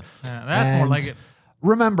matter. yeah, that's more And like it.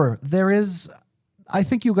 Remember, I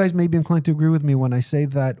think you guys may be inclined to agree with me when I say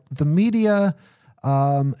that the media,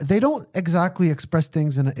 they don't exactly express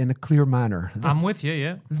things in a clear manner. I'm with you.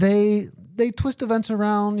 Yeah. They twist events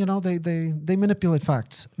around, they manipulate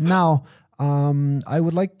facts. Now, I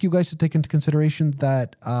would like you guys to take into consideration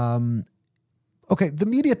that the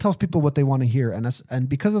media tells people what they want to hear, and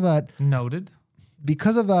because of that, Noted.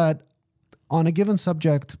 on a given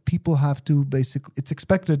subject, people have to it's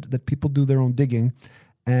expected that people do their own digging.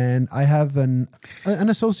 And I have an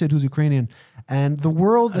associate who's Ukrainian, and the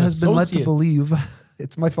world has been led to associate? believe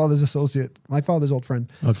it's my father's associate, my father's old friend.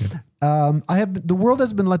 Okay. The world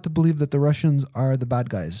has been led to believe that the Russians are the bad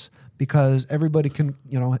guys because everybody can,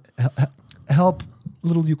 help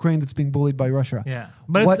little Ukraine that's being bullied by Russia. Yeah.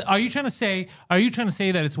 But What- are you trying to say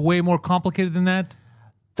that it's way more complicated than that?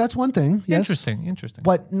 That's one thing. Yes. Interesting.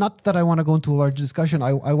 But not that I want to go into a large discussion.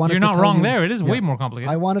 I wanted You're to not tell wrong you- there. It is Yeah. way more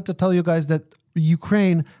complicated. I wanted to tell you guys that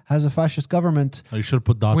Ukraine has a fascist government. Oh, you should have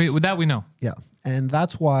put dots. With that we know. Yeah. And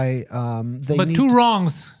that's why they But need two to-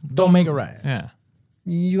 wrongs. Don't make it right. Yeah.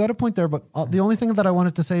 You got a point there, but the only thing that I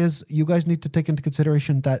wanted to say is you guys need to take into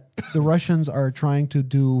consideration that the Russians are trying to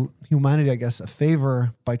do humanity, I guess, a favor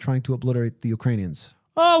by trying to obliterate the Ukrainians.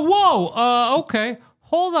 Whoa. Okay.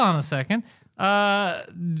 Hold on a second.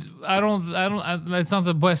 I don't. That's not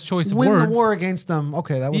the best choice of Win words. the war against them.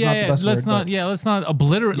 Okay, that was not the best let's word. not. but- Yeah, let's not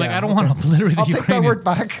obliterate. Like Yeah, I don't want to obliterate the I'll take that Ukrainians. word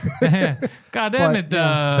back. God damn But, it,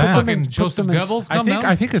 yeah. Put them fucking in- put Joseph them in- Goebbels. I Come think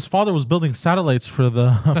down. I think his father was building satellites for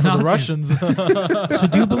the Nazis. Russians. So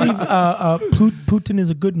do you believe Putin is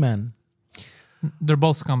a good man? They're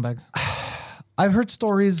both scumbags. I've heard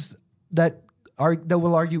stories that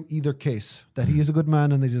will argue either case, that he is a good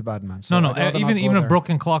man and that he's a bad man. So No, I'd rather not even go a there.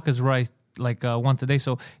 broken clock is right. Like once a day,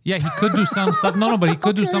 so yeah, he could do some stuff. No, but he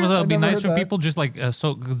could do Okay, some stuff that would be I never nice heard for that. people, just like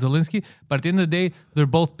Zelensky. But at the end of the day, they're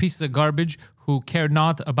both pieces of garbage who care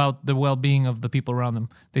not about the well-being of the people around them.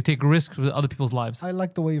 They take risks with other people's lives. I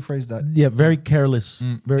like the way you phrased that. Yeah, very careless.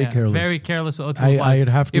 Very Yeah, careless. very careless with other people's lives. I'd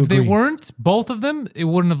have to if they agree. weren't, both of them, it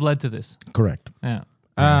wouldn't have led to this. correct. Yeah.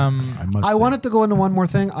 I must. I say. wanted to go into one more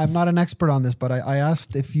thing. I'm not an expert on this, but I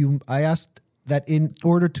asked that in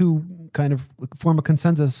order to kind of form a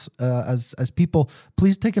consensus as people,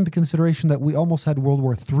 please take into consideration that we almost had World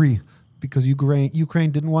War III because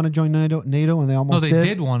Ukraine didn't want to join NATO, and they No, almost they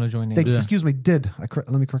did want to join They, NATO. Excuse me, did. Let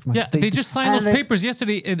me correct myself. Yeah, they just signed and those they- papers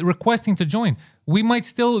yesterday requesting to join. We might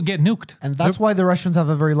still get nuked. And that's why the Russians have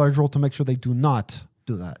a very large role to make sure they do not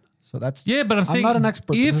do that. So that's Yeah, but I'm saying not an expert.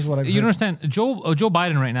 But If this is what I've you heard. understand, Joe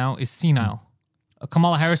Biden right now is senile.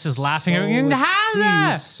 Kamala Harris is laughing. So Everything. it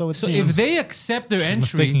 "Hala!" seems- so it if seems. they accept their entry,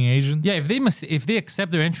 mistaking Asians. yeah, if they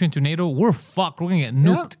accept their entry into NATO, we're fucked. We're gonna get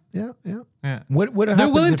nuked. Yeah. Yeah. What They're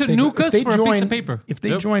happens willing if to they- nuke if us they for a piece join- of paper. If they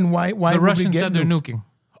Yep. join, why The would we Russians get said they're nuked? nuking.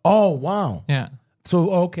 Oh wow! Yeah,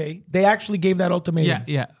 So okay, they actually gave that ultimatum.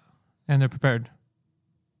 yeah, and they're prepared.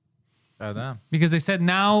 Damn. Because they said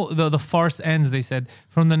now the farce ends. They said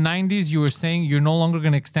from the 90s you were saying you're no longer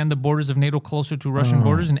going to extend the borders of NATO closer to Russian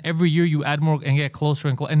borders, and every year you add more and get closer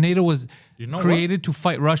and closer. And NATO was created to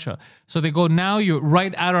fight Russia. So they go now you're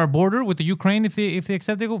right at our border with the Ukraine. If they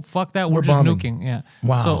accept, they go fuck that. We're just bombing. nuking. Yeah.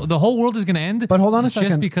 Wow. So the whole world is going to end. But hold on a just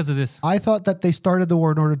second. because of this. I thought that they started the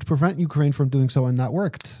war in order to prevent Ukraine from doing so, and that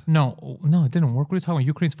worked. No, it didn't work. What are you talking about?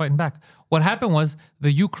 Ukraine's fighting back. What happened was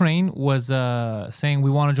the Ukraine was saying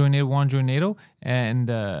we want to join NATO, and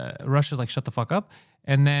Russia's like, shut the fuck up.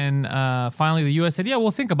 And then finally the U.S. said, yeah,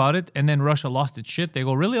 we'll think about it. And then Russia lost its shit. They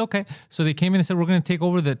go, really? Okay. So they came in and said, we're going to take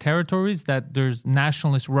over the territories that there's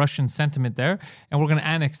nationalist Russian sentiment there, and we're going to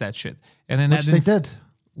annex that shit. And then Which that they didn't did.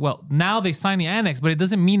 Well, now they signed the annex, but it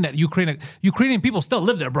doesn't mean that Ukrainian people still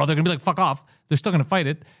live there, bro. They're going to be like, fuck off. They're still going to fight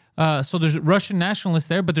it. So there's Russian nationalists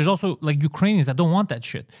there, but there's also like Ukrainians that don't want that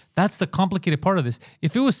shit. That's the complicated part of this.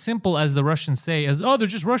 If it was simple as the Russians say, they're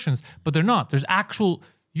just Russians, but they're not. There's actual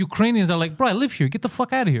Ukrainians that are like, bro, I live here. Get the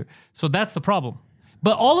fuck out of here. So that's the problem.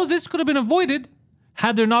 But all of this could have been avoided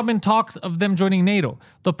had there not been talks of them joining NATO.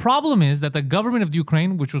 The problem is that the government of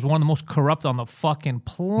Ukraine, which was one of the most corrupt on the fucking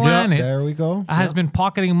planet, There we go. has been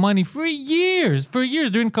pocketing money for years. They're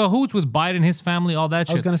in cahoots with Biden, his family, all that I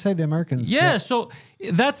shit. was going to say the Americans. Yeah, so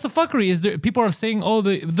that's the fuckery. People are saying,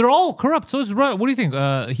 they're all corrupt. So is What do you think?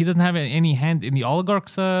 He doesn't have any hand in the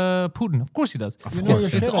oligarchs, Putin? Of course he does. You know your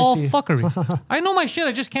It's shit, I all see. fuckery. I know my shit.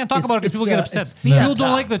 I just can't talk about it because people get upset. it's theater. People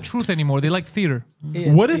don't like the truth anymore. They like theater.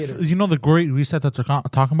 What if you know the great reset that they're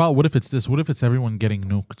talking about? What if it's this? What if it's everyone getting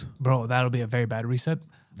nuked? Bro, that'll be a very bad reset.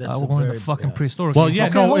 That's We're a going to very fucking bad- prehistoric. Well, yeah,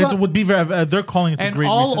 Okay, no, hold it on. would be very. They're calling it the And great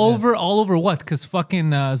all reset. all over what? Because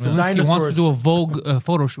fucking Zelensky wants to Dinosaurs. do a Vogue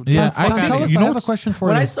photo shoot. Yeah, Get the fuck I outta think- here. Tell you us, know I have a what's- question for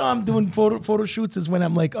When you. I saw him doing photo shoots is when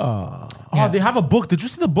I'm like, Oh, Yeah. they have a book. Did you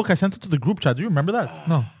see the book? I sent it to the group chat. Do you remember that?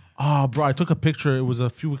 No. Oh, bro, I took a picture. It was a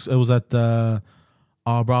few weeks. It was at.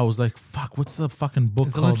 Oh, bro, I was like, fuck. What's the fucking book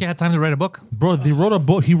Zelensky called? had time to write a book. Bro, they wrote a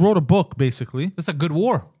book. He wrote a book basically. This is a good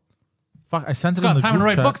war. Fuck, I sent He's it in got the time to group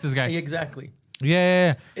write chat. books, this guy. exactly.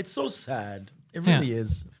 Yeah. It's so sad. It Yeah. really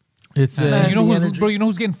is. It's You know the who's energy. bro? You know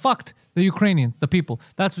who's getting fucked? The Ukrainians, the people.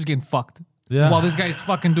 That's who's getting fucked. Yeah. While this guy's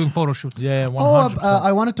fucking doing photo shoots. yeah. 100%.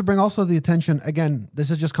 I wanted to bring also the attention, again,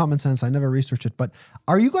 this is just common sense, I never researched it, but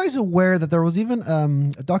are you guys aware that there was even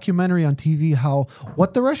a documentary on TV how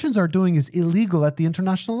what the Russians are doing is illegal at the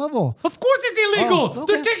international level? Of course, it's illegal. Oh,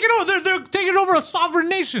 okay. They're taking over. They're taking over a sovereign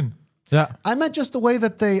nation. Yeah. I meant just the way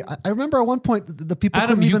that I remember at one point the people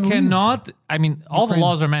Adam, couldn't you even leave. cannot. I mean, all the Ukraine.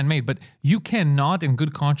 laws are man-made, but you cannot, in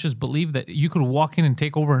good conscience, believe that you could walk in and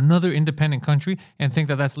take over another independent country and think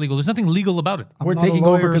that that's legal. There's nothing legal about it. I'm We're not a taking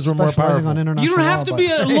over lawyer 'cause we're more specializing powerful. on international You don't have law, to but-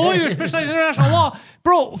 be a lawyer specialized in international law,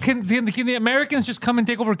 bro. Can the Americans just come and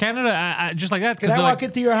take over Canada just like that? Can I they're walk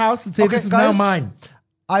into your house and say, Okay, this is now guys. mine?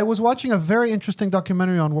 I was watching a very interesting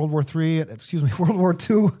documentary on World War II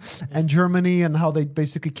and Germany and how they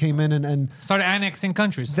basically came in and started annexing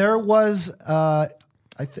countries. there was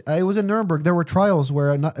I was in Nuremberg. There were trials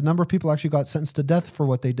where a number of people actually got sentenced to death for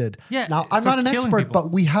what they did. Yeah, Now, I'm for not an killing expert, people.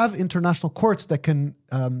 but we have international courts that can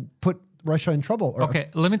put Russia in trouble. Or Okay,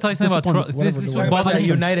 let me tell you something about discipline, this. whatever This the will word. bother me.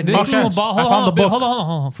 United This Nations. will bo- I found the book. Hold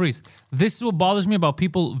on, freeze. This is what bothers me about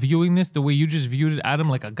people viewing this the way you just viewed it, Adam,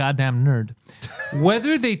 like a goddamn nerd.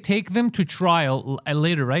 Whether they take them to trial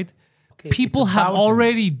later, right? People it's have about him.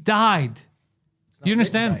 already died. You written by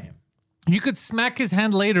understand? him. You could smack his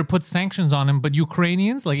hand later, put sanctions on him, but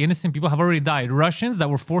Ukrainians, like innocent people, have already died. Russians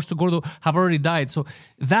that were forced to go to have already died. So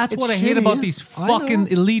that's It's what I hate shitty, about yeah. these I fucking know.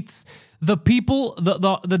 elites. The people,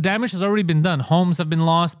 the damage has already been done. Homes have been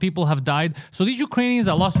lost. People have died. So these Ukrainians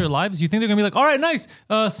that lost their lives, you think they're gonna be like, all right, nice,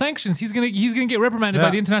 sanctions. He's gonna get reprimanded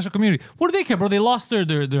by the international community. What do they care, bro? They lost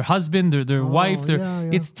their husband, their wife.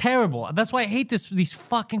 yeah. It's terrible. That's why I hate these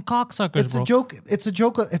fucking cocksuckers, It's bro. a joke. It's a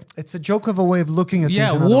joke. It's a joke of a way of looking at Yeah,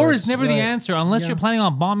 things. in other war words. is never the Right. answer unless Yeah. you're planning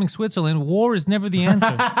on bombing Switzerland. War is never the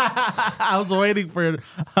answer. I was waiting for it.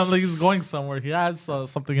 I'm like, he's going somewhere. He has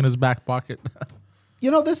something in his back pocket. You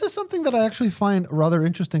know, this is something that I actually find a rather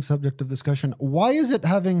interesting subject of discussion. Why is it,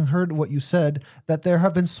 having heard what you said, that there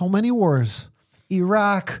have been so many wars?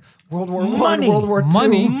 Iraq, World War Money. I, World War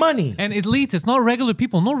money, II. Money. and elites. It's not regular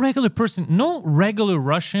people. No regular person. No regular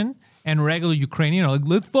Russian and regular Ukrainian are like,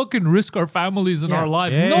 let's fucking risk our families and our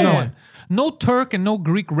lives. Yeah. No Yeah. one. No Turk and no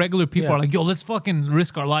Greek regular people Yeah. are like, yo, let's fucking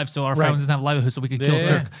risk our lives so our family doesn't have livelihood so we could kill Yeah.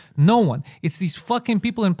 Turk. No one. It's these fucking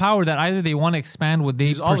people in power that either they want to expand what they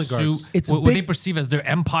These pursue, oligarchs. It's what big- they perceive as their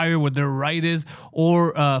empire, what their right is,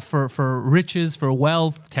 or for riches, for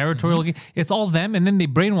wealth, territorial. It's all them, and then they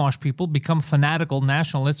brainwash people, become fanatical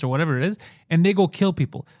nationalists or whatever it is, and they go kill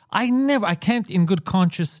people. I can't in good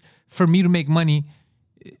conscience, for me to make money,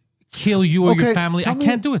 kill you or your family. I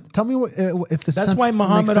can't do it. Tell me what, if the That's sense why makes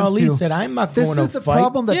Muhammad sense Ali to you. said, I'm not This going to is the fight.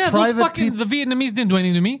 problem that Yeah, those private fucking people. the Vietnamese didn't do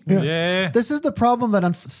anything to me. Yeah. This is the problem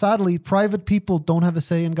that, sadly, private people don't have a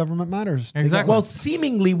say in government matters. They Exactly. got- Well,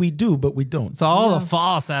 seemingly we do, but we don't. It's all a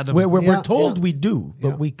false, Adam. We're Yeah, told yeah. we do,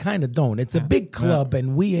 but we kind of don't. It's a big club,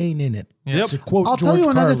 and we ain't in it. Yep. To quote I'll George tell you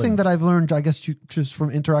another Carlin, thing that I've learned, I guess, just from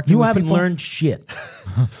interacting you with haven't people. learned shit.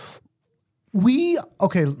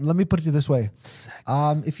 Okay, let me put it this way.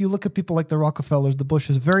 If you look at people like the Rockefellers, the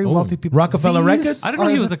Bushes, very wealthy people. Rockefeller these Records? I didn't know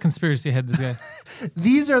he are was the- a conspiracy head, this guy.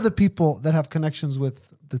 These are the people that have connections with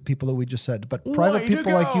the people that we just said. But private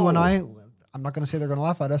people like you and I, I'm not going to say they're going to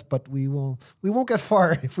laugh at us, but we won't get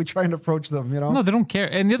far if we try and approach them. You know. No, they don't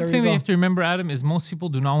care. And the other There thing you that you go. have to remember, Adam, is most people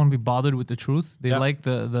do not want to be bothered with the truth. They like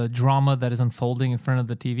the drama that is unfolding in front of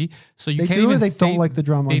the TV. So you They can't do or even they say, don't like the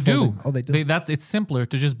drama They unfolding? do. Oh, they do. It's simpler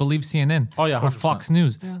to just believe CNN. Oh, yeah, or 100%. Fox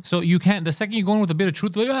News. So you can't. The second you go in with a bit of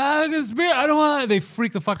truth, they're like, conspiracy, I don't want. They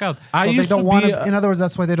freak the fuck out. I So they used don't to want be. to. In other words,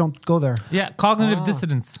 that's why they don't go there. Yeah, cognitive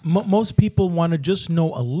dissonance. Most people want to just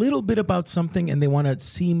know a little bit about something, and they want to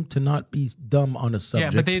seem to not be dumb on a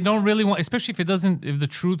subject. Yeah, but they don't really want, especially if the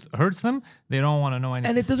truth hurts them, they don't want to know anything.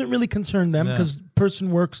 And it doesn't really concern them because person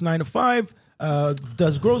works 9 to 5,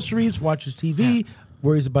 does groceries, watches TV,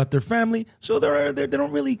 worries about their family. So they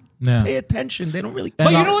don't really pay attention. They don't really.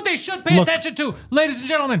 But you know what they should pay Look. attention to, ladies and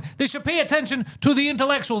gentlemen? They should pay attention to The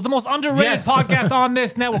Intellectuals, the most underrated Yes. podcast on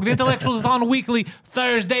this network. The Intellectuals is on weekly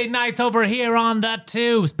Thursday nights over here on the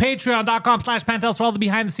Tubes. Patreon.com/Pantels for all the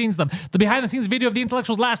behind-the-scenes stuff. The behind-the-scenes video of The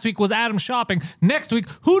Intellectuals last week was Adam shopping. Next week,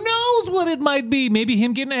 who knows what it might be? Maybe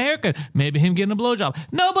him getting a haircut. Maybe him getting a blowjob.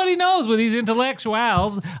 Nobody knows with these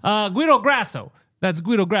intellectuals. Guido Grasso. That's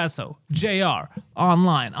Guido Grasso, JR,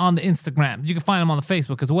 online, on the Instagram. You can find him on the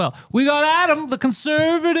Facebook as well. We got Adam, the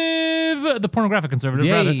conservative, the pornographic conservative,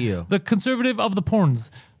 Yeah. rather. The conservative of the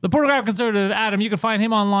porns. The pornographic conservative, Adam, you can find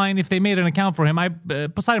him online if they made an account for him.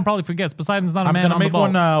 Poseidon probably forgets. Poseidon's not a I'm man gonna on the make ball.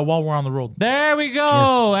 one while we're on the road. There we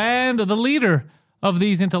go. And the leader of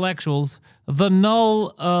these intellectuals, the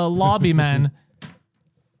null lobby man.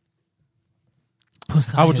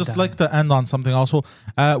 I would just like to end on something also.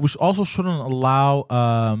 We also shouldn't allow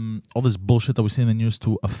all this bullshit that we see in the news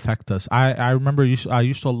to affect us. I remember I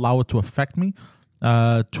used to allow it to affect me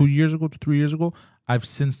 2 years ago, 3 years ago. I've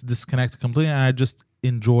since disconnected completely, and I just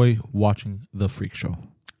enjoy watching the freak show.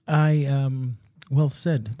 Well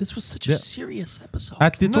said. This was such a serious episode.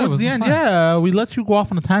 Towards the end, we let you go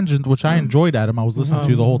off on a tangent, which I enjoyed, Adam. I was listening to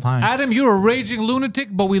you the whole time. Adam, you're a raging lunatic,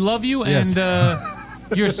 but we love you, Yes. and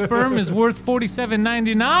your sperm is worth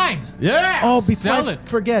 $47.99. Yeah. Oh, before Sell I it.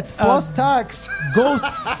 forget, Plus tax.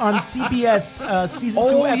 Ghosts on CBS season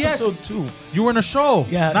 2, episode 2. You were in a show.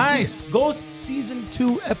 Yeah, Nice. Ghosts season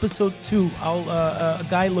 2, episode 2. A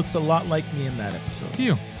guy looks a lot like me in that episode. See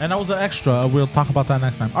you. And that was an extra. We'll talk about that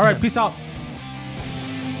next time. All right. Peace out.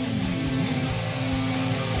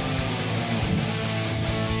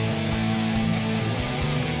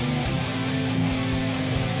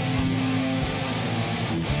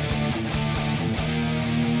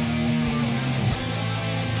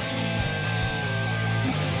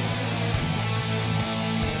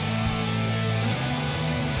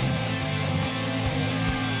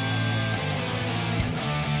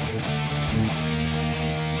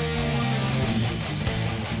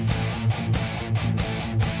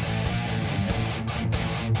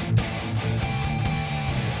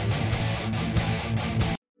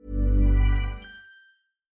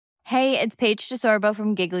 Hey, it's Paige DeSorbo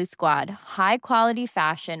from Giggly Squad. High quality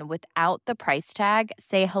fashion without the price tag.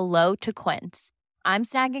 Say hello to Quince. I'm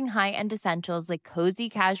snagging high-end essentials like cozy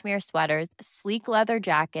cashmere sweaters, sleek leather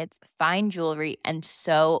jackets, fine jewelry, and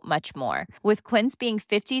so much more. With Quince being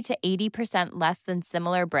 50 to 80% less than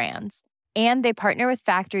similar brands. And they partner with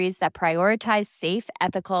factories that prioritize safe,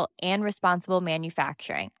 ethical, and responsible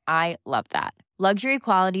manufacturing. I love that. Luxury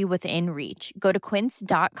quality within reach. Go to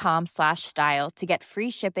quince.com/style to get free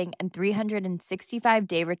shipping and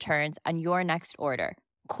 365-day returns on your next order.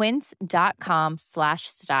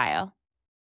 Quince.com/style.